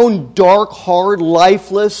his own dark, hard,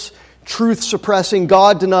 lifeless, truth-suppressing,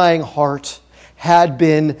 God-denying heart had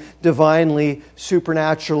been divinely,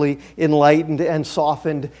 supernaturally enlightened and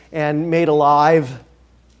softened and made alive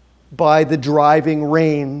by the driving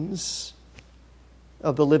reins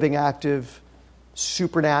of the living, active,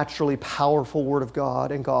 supernaturally powerful Word of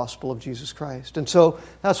God and gospel of Jesus Christ. And so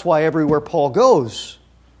that's why everywhere Paul goes,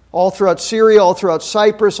 all throughout Syria, all throughout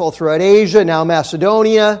Cyprus, all throughout Asia, now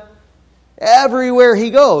Macedonia, everywhere he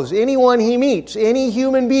goes, anyone he meets, any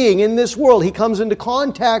human being in this world he comes into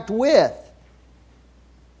contact with,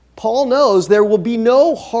 Paul knows there will be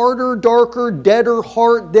no harder, darker, deader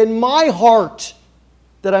heart than my heart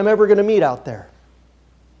that I'm ever going to meet out there.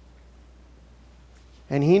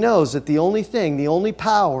 And he knows that the only thing, the only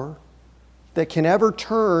power that can ever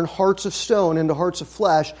turn hearts of stone into hearts of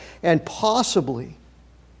flesh and possibly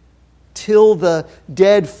till the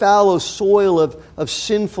dead, fallow soil of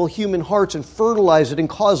sinful human hearts and fertilize it and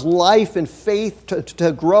cause life and faith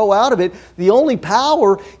to grow out of it, the only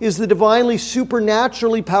power is the divinely,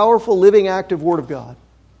 supernaturally powerful, living, active Word of God.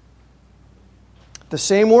 The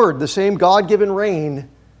same word, the same God-given rain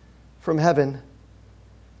from heaven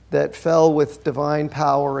that fell with divine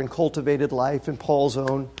power and cultivated life in Paul's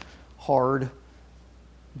own hard,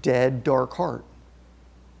 dead, dark heart.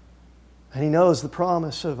 And he knows the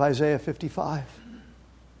promise of Isaiah 55.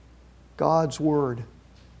 God's word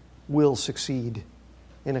will succeed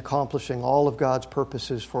in accomplishing all of God's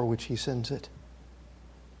purposes for which he sends it.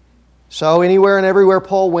 So anywhere and everywhere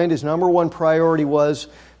Paul went, his number one priority was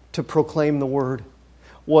to proclaim the word,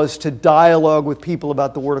 was to dialogue with people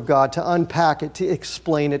about the word of God, to unpack it, to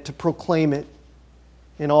explain it, to proclaim it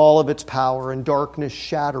in all of its power and darkness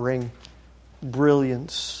shattering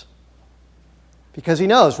brilliance. Because he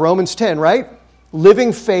knows, Romans 10, right?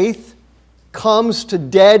 Living faith comes to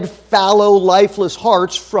dead, fallow, lifeless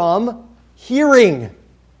hearts from hearing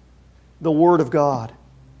the word of God.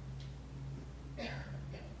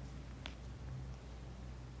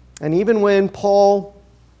 And even when Paul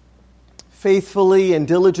faithfully and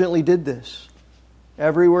diligently did this,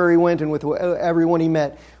 everywhere he went and with everyone he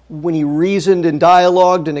met, when he reasoned and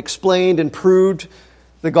dialogued and explained and proved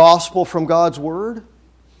the gospel from God's word,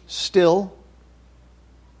 still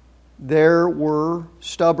there were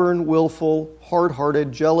stubborn, willful,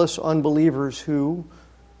 hard-hearted, jealous unbelievers who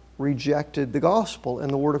rejected the gospel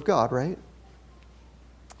and the word of God, right?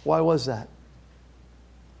 Why was that?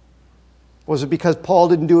 Was it because Paul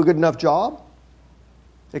didn't do a good enough job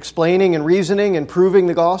explaining and reasoning and proving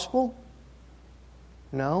the gospel?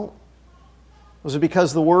 No. Was it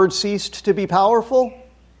because the word ceased to be powerful?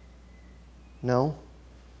 No.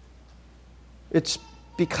 It's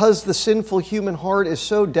because the sinful human heart is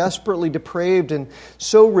so desperately depraved and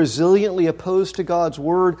so resiliently opposed to God's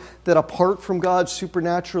word that apart from God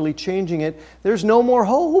supernaturally changing it, there's no more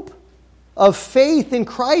hope of faith in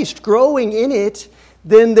Christ growing in it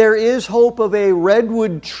than there is hope of a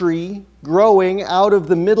redwood tree growing out of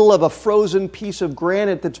the middle of a frozen piece of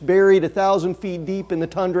granite that's buried 1,000 feet deep in the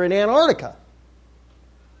tundra in Antarctica.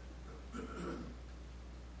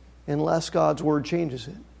 Unless God's word changes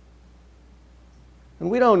it. And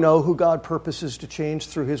we don't know who God purposes to change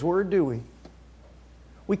through his word, do we?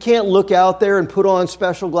 We can't look out there and put on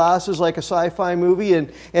special glasses like a sci-fi movie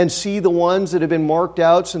and see the ones that have been marked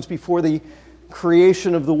out since before the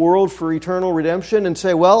creation of the world for eternal redemption and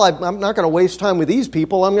say, well, I'm not going to waste time with these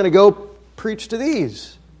people. I'm going to go preach to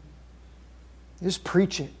these. Just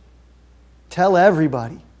preach it. Tell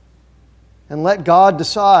everybody. And let God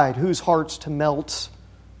decide whose hearts to melt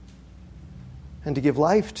and to give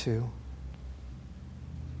life to.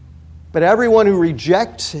 But everyone who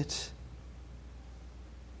rejects it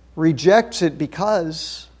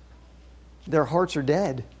because their hearts are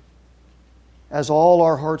dead, as all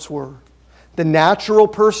our hearts were. The natural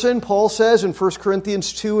person, Paul says in 1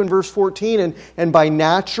 Corinthians 2 and verse 14, and by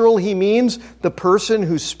natural he means the person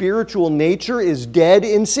whose spiritual nature is dead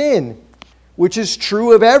in sin, which is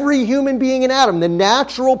true of every human being in Adam. The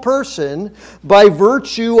natural person, by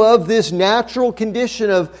virtue of this natural condition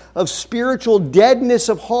of spiritual deadness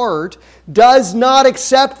of heart, does not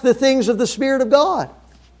accept the things of the Spirit of God.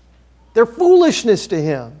 They're foolishness to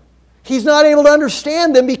him. He's not able to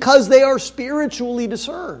understand them because they are spiritually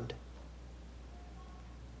discerned.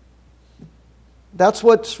 That's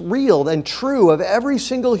what's real and true of every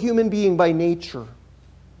single human being by nature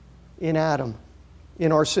in Adam,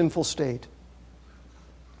 in our sinful state.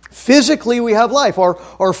 Physically, we have life.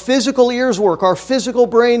 Our physical ears work. Our physical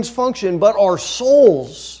brains function. But our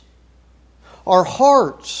souls, our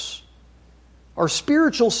hearts, our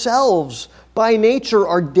spiritual selves, by nature,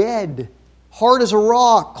 are dead. Hard as a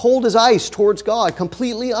rock, cold as ice towards God.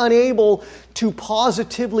 Completely unable to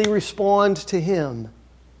positively respond to Him.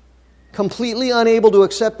 Completely unable to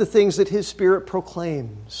accept the things that His Spirit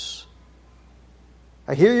proclaims.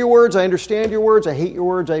 I hear your words, I understand your words, I hate your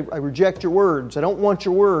words, I reject your words, I don't want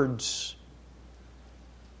your words.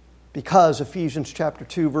 Because, Ephesians chapter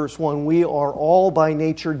 2, verse 1, we are all by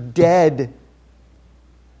nature dead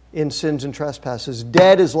in sins and trespasses.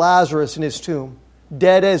 Dead as Lazarus in his tomb.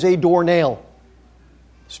 Dead as a doornail.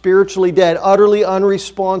 Spiritually dead, utterly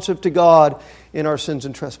unresponsive to God in our sins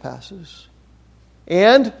and trespasses.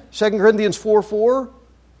 And 2 Corinthians 4:4,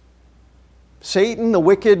 Satan, the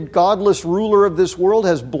wicked, godless ruler of this world,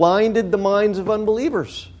 has blinded the minds of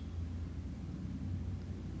unbelievers.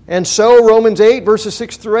 And so, Romans 8, verses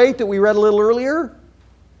 6 through 8, that we read a little earlier,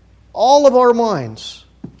 all of our minds,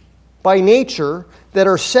 by nature, that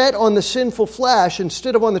are set on the sinful flesh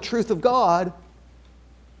instead of on the truth of God,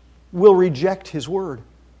 will reject His word.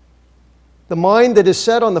 The mind that is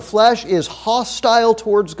set on the flesh is hostile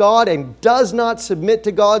towards God and does not submit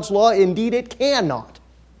to God's law. Indeed, it cannot.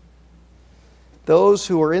 Those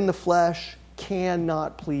who are in the flesh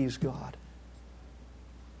cannot please God.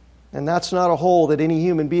 And that's not a hole that any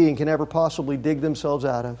human being can ever possibly dig themselves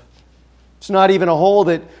out of. It's not even a hole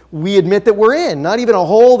that we admit that we're in. Not even a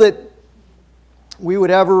hole that we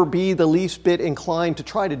would ever be the least bit inclined to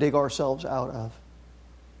try to dig ourselves out of.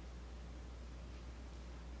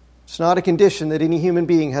 It's not a condition that any human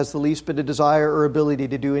being has the least bit of desire or ability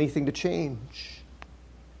to do anything to change.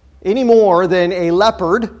 Any more than a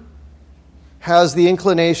leopard has the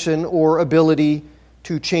inclination or ability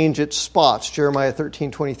to change its spots. Jeremiah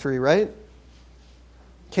 13:23, right?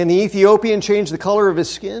 Can the Ethiopian change the color of his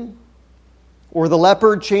skin? Or the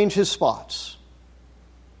leopard change his spots?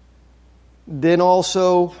 Then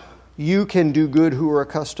also you can do good who are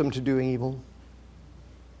accustomed to doing evil.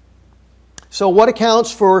 So what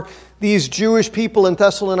accounts for these Jewish people in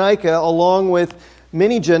Thessalonica, along with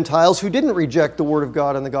many Gentiles who didn't reject the Word of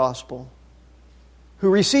God and the gospel? Who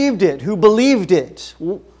received it, who believed it?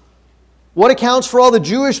 What accounts for all the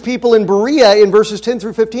Jewish people in Berea in verses 10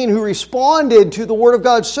 through 15 who responded to the Word of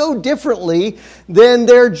God so differently than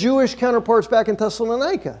their Jewish counterparts back in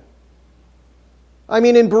Thessalonica? I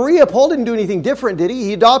mean, in Berea, Paul didn't do anything different, did he?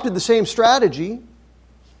 He adopted the same strategy.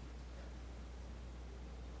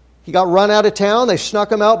 He got run out of town. They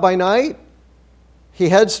snuck him out by night. He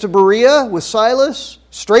heads to Berea with Silas,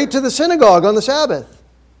 straight to the synagogue on the Sabbath.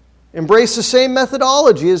 Embraced the same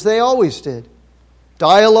methodology as they always did.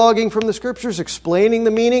 Dialoguing from the Scriptures, explaining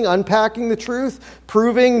the meaning, unpacking the truth,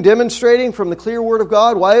 proving, demonstrating from the clear Word of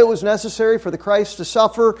God why it was necessary for the Christ to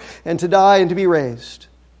suffer and to die and to be raised.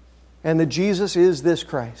 And that Jesus is this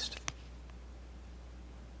Christ.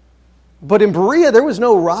 But in Berea, there was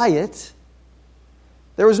no riot.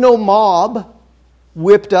 There was no mob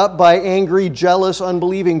whipped up by angry, jealous,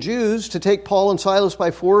 unbelieving Jews to take Paul and Silas by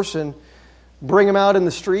force and bring them out in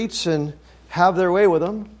the streets and have their way with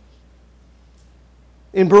them.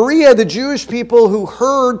 In Berea, the Jewish people who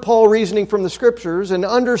heard Paul reasoning from the Scriptures and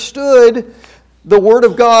understood the Word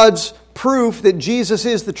of God's proof that Jesus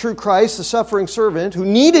is the true Christ, the suffering servant, who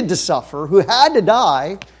needed to suffer, who had to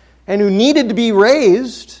die, and who needed to be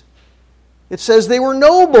raised, it says they were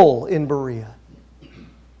noble in Berea.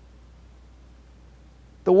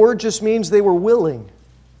 The word just means they were willing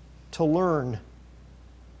to learn.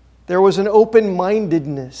 There was an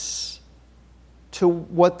open-mindedness to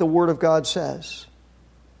what the Word of God says.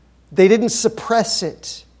 They didn't suppress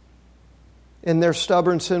it in their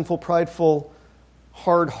stubborn, sinful, prideful,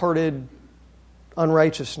 hard-hearted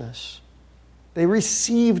unrighteousness. They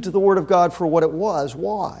received the Word of God for what it was.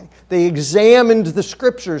 Why? They examined the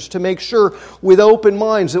Scriptures to make sure with open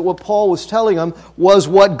minds that what Paul was telling them was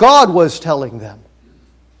what God was telling them.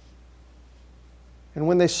 And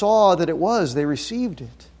when they saw that it was, they received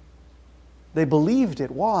it. They believed it.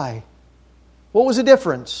 Why? What was the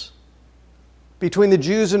difference between the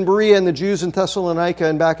Jews in Berea and the Jews in Thessalonica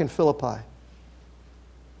and back in Philippi?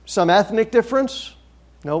 Some ethnic difference?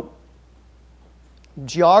 Nope.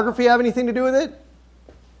 Geography have anything to do with it?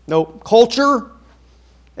 Nope. Culture?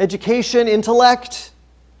 Education? Intellect?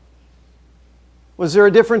 Was there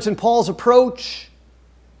a difference in Paul's approach?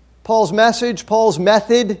 Paul's message? Paul's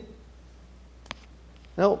method?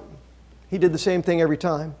 Nope. He did the same thing every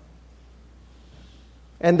time.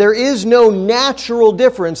 And there is no natural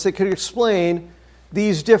difference that could explain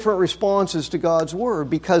these different responses to God's Word,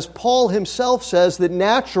 because Paul himself says that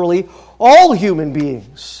naturally all human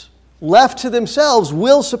beings, left to themselves,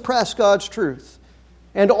 will suppress God's truth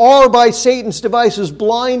and are by Satan's devices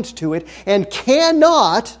blind to it and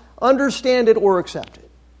cannot understand it or accept it.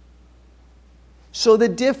 So the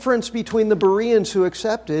difference between the Bereans who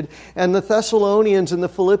accepted and the Thessalonians and the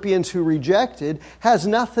Philippians who rejected has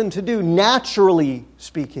nothing to do, naturally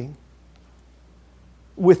speaking,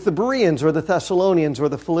 with the Bereans or the Thessalonians or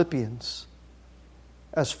the Philippians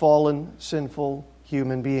as fallen, sinful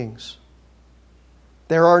human beings.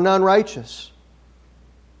 There are none righteous.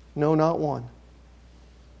 No, not one.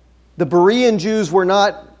 The Berean Jews were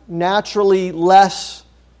not naturally less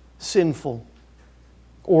sinful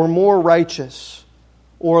or more righteous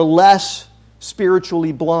or less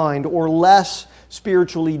spiritually blind or less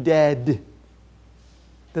spiritually dead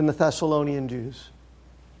than the Thessalonian Jews.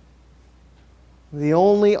 The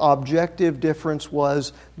only objective difference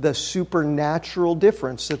was the supernatural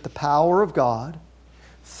difference that the power of God,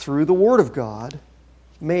 through the Word of God,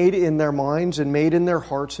 made in their minds and made in their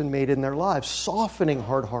hearts and made in their lives, softening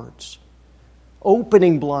hard hearts,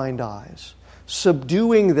 opening blind eyes,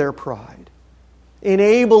 subduing their pride,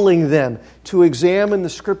 enabling them to examine the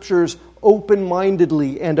Scriptures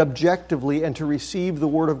open-mindedly and objectively and to receive the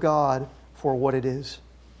Word of God for what it is.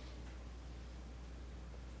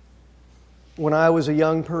 When I was a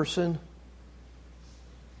young person,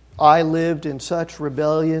 I lived in such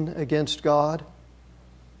rebellion against God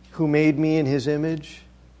who made me in His image.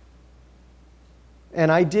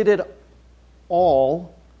 And I did it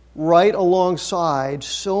all right alongside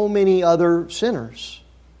so many other sinners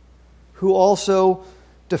who also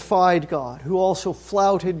defied God, who also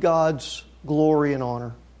flouted God's glory and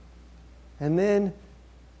honor. And then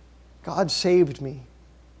God saved me.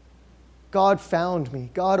 God found me.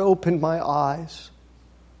 God opened my eyes.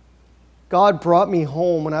 God brought me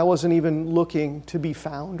home when I wasn't even looking to be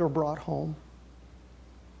found or brought home.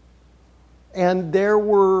 And there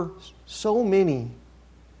were so many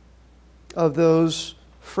of those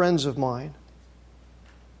friends of mine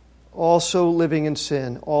also living in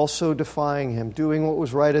sin, also defying Him, doing what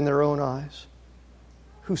was right in their own eyes,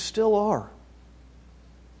 who still are,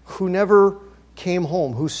 who never came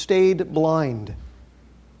home, who stayed blind,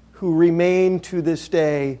 who remain to this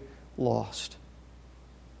day lost.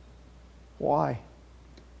 Why?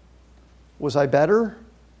 Was I better?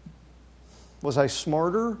 Was I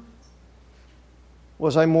smarter?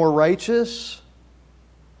 Was I more righteous?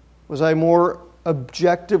 Was I more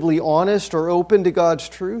objectively honest or open to God's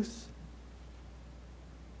truth?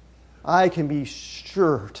 I can be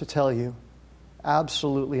sure to tell you,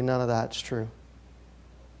 absolutely none of that's true.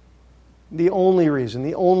 The only reason,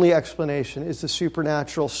 the only explanation is the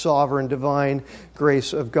supernatural, sovereign, divine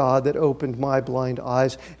grace of God that opened my blind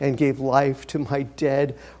eyes and gave life to my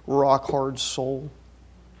dead, rock-hard soul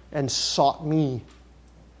and sought me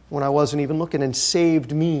when I wasn't even looking and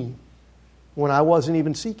saved me when I wasn't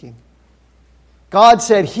even seeking. God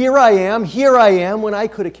said, here I am, when I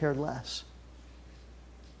could have cared less.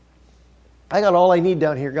 I got all I need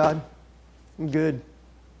down here, God. I'm good.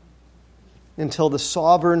 Until the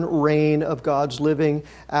sovereign reign of God's living,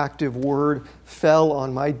 active Word fell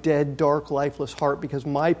on my dead, dark, lifeless heart because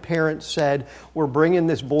my parents said, we're bringing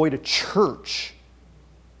this boy to church.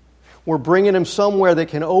 We're bringing him somewhere that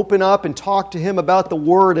can open up and talk to him about the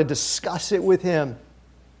Word and discuss it with him.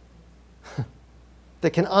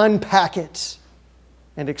 That can unpack it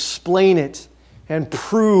and explain it and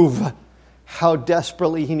prove how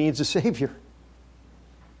desperately he needs a Savior.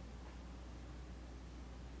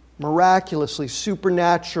 Miraculously,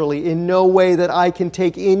 supernaturally, in no way that I can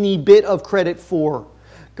take any bit of credit for,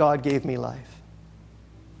 God gave me life.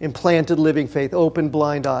 Implanted living faith, opened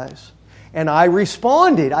blind eyes. And I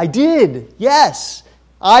responded. I did. Yes.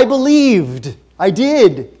 I believed. I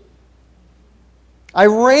did. I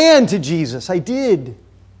ran to Jesus. I did.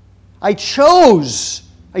 I chose.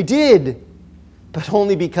 I did. But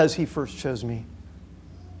only because He first chose me.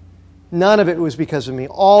 None of it was because of me.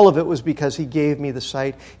 All of it was because He gave me the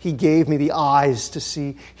sight. He gave me the eyes to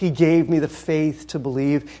see. He gave me the faith to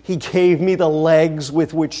believe. He gave me the legs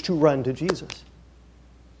with which to run to Jesus.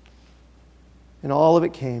 And all of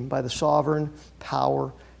it came by the sovereign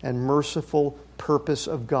power and merciful purpose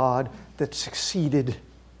of God that succeeded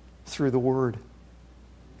through the Word.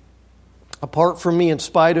 Apart from me, in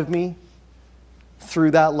spite of me,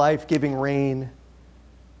 through that life-giving rain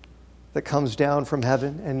that comes down from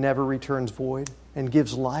heaven and never returns void and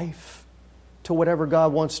gives life to whatever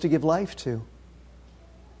God wants to give life to.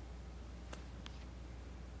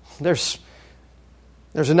 There's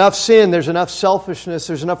enough sin, there's enough selfishness,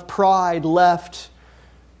 there's enough pride left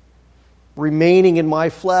remaining in my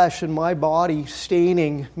flesh and my body,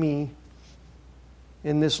 staining me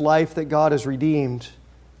in this life that God has redeemed,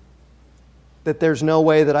 that there's no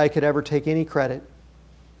way that I could ever take any credit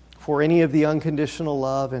for any of the unconditional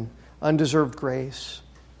love and undeserved grace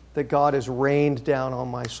that God has rained down on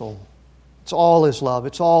my soul. It's all His love.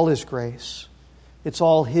 It's all His grace. It's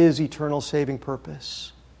all His eternal saving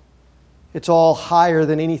purpose. It's all higher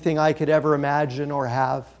than anything I could ever imagine or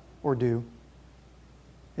have or do.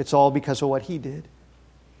 It's all because of what He did.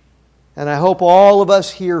 And I hope all of us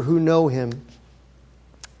here who know Him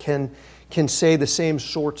can say the same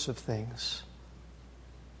sorts of things.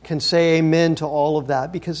 Can say amen to all of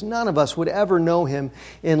that, because none of us would ever know Him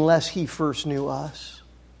unless He first knew us.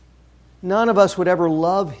 None of us would ever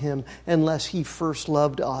love Him unless He first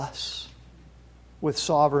loved us with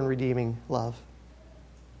sovereign redeeming love.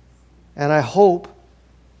 And I hope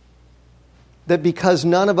that because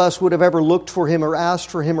none of us would have ever looked for Him or asked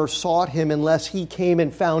for Him or sought Him unless He came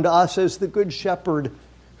and found us as the good shepherd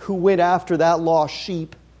who went after that lost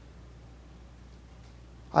sheep,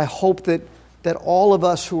 I hope that all of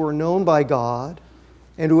us who are known by God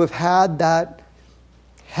and who have had that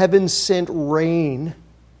heaven-sent rain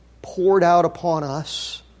poured out upon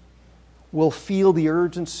us will feel the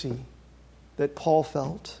urgency that Paul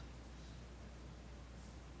felt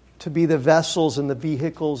to be the vessels and the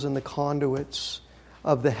vehicles and the conduits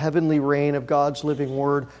of the heavenly rain of God's living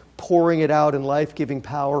Word, pouring it out in life-giving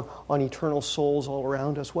power on eternal souls all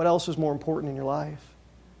around us. What else is more important in your life?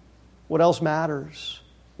 What else matters?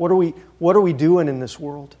 What are we doing in this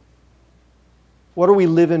world? What are we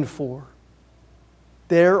living for?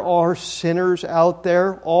 There are sinners out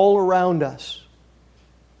there all around us.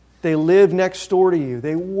 They live next door to you.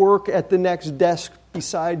 They work at the next desk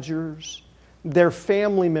beside yours. They're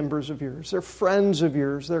family members of yours. They're friends of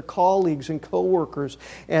yours. They're colleagues and coworkers.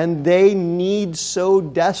 And they need so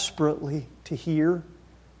desperately to hear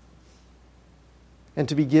and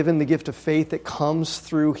to be given the gift of faith that comes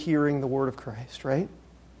through hearing the word of Christ, right?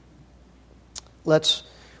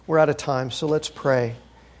 We're out of time, so let's pray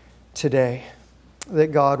today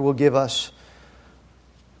that God will give us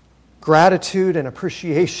gratitude and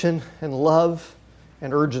appreciation and love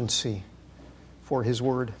and urgency for His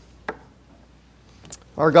Word.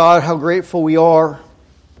 Our God, how grateful we are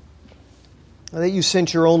that You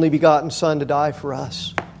sent Your only begotten Son to die for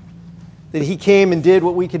us. That He came and did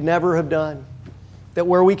what we could never have done. That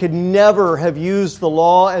where we could never have used the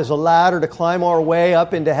law as a ladder to climb our way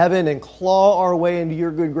up into heaven and claw our way into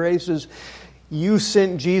Your good graces, You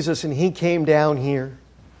sent Jesus and He came down here.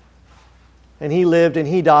 And He lived and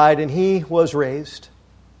He died and He was raised.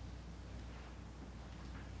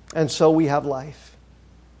 And so we have life.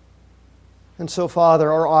 And so, Father,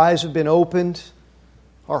 our eyes have been opened.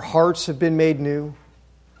 Our hearts have been made new.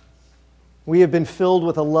 We have been filled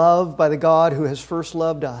with a love by the God who has first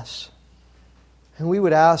loved us. And we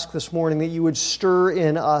would ask this morning that You would stir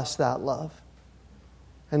in us that love.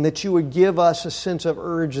 And that You would give us a sense of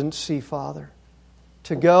urgency, Father,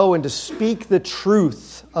 to go and to speak the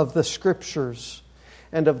truth of the Scriptures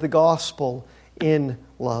and of the gospel in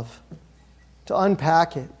love. To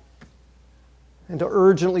unpack it and to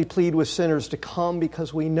urgently plead with sinners to come,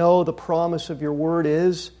 because we know the promise of Your word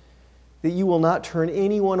is that You will not turn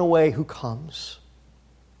anyone away who comes.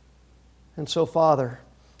 And so, Father,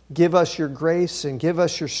 give us Your grace and give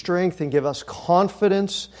us Your strength and give us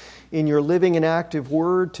confidence in Your living and active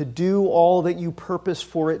word to do all that You purpose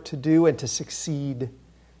for it to do and to succeed,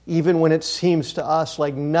 even when it seems to us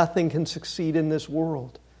like nothing can succeed in this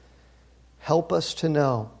world. Help us to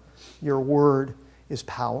know Your word is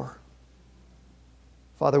power.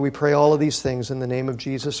 Father, we pray all of these things in the name of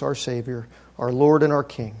Jesus, our Savior, our Lord and our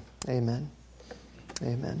King. Amen.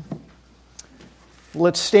 Amen.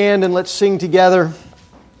 Let's stand and let's sing together.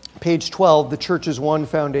 Page 12, the church's one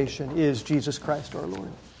foundation is Jesus Christ our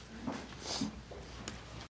Lord.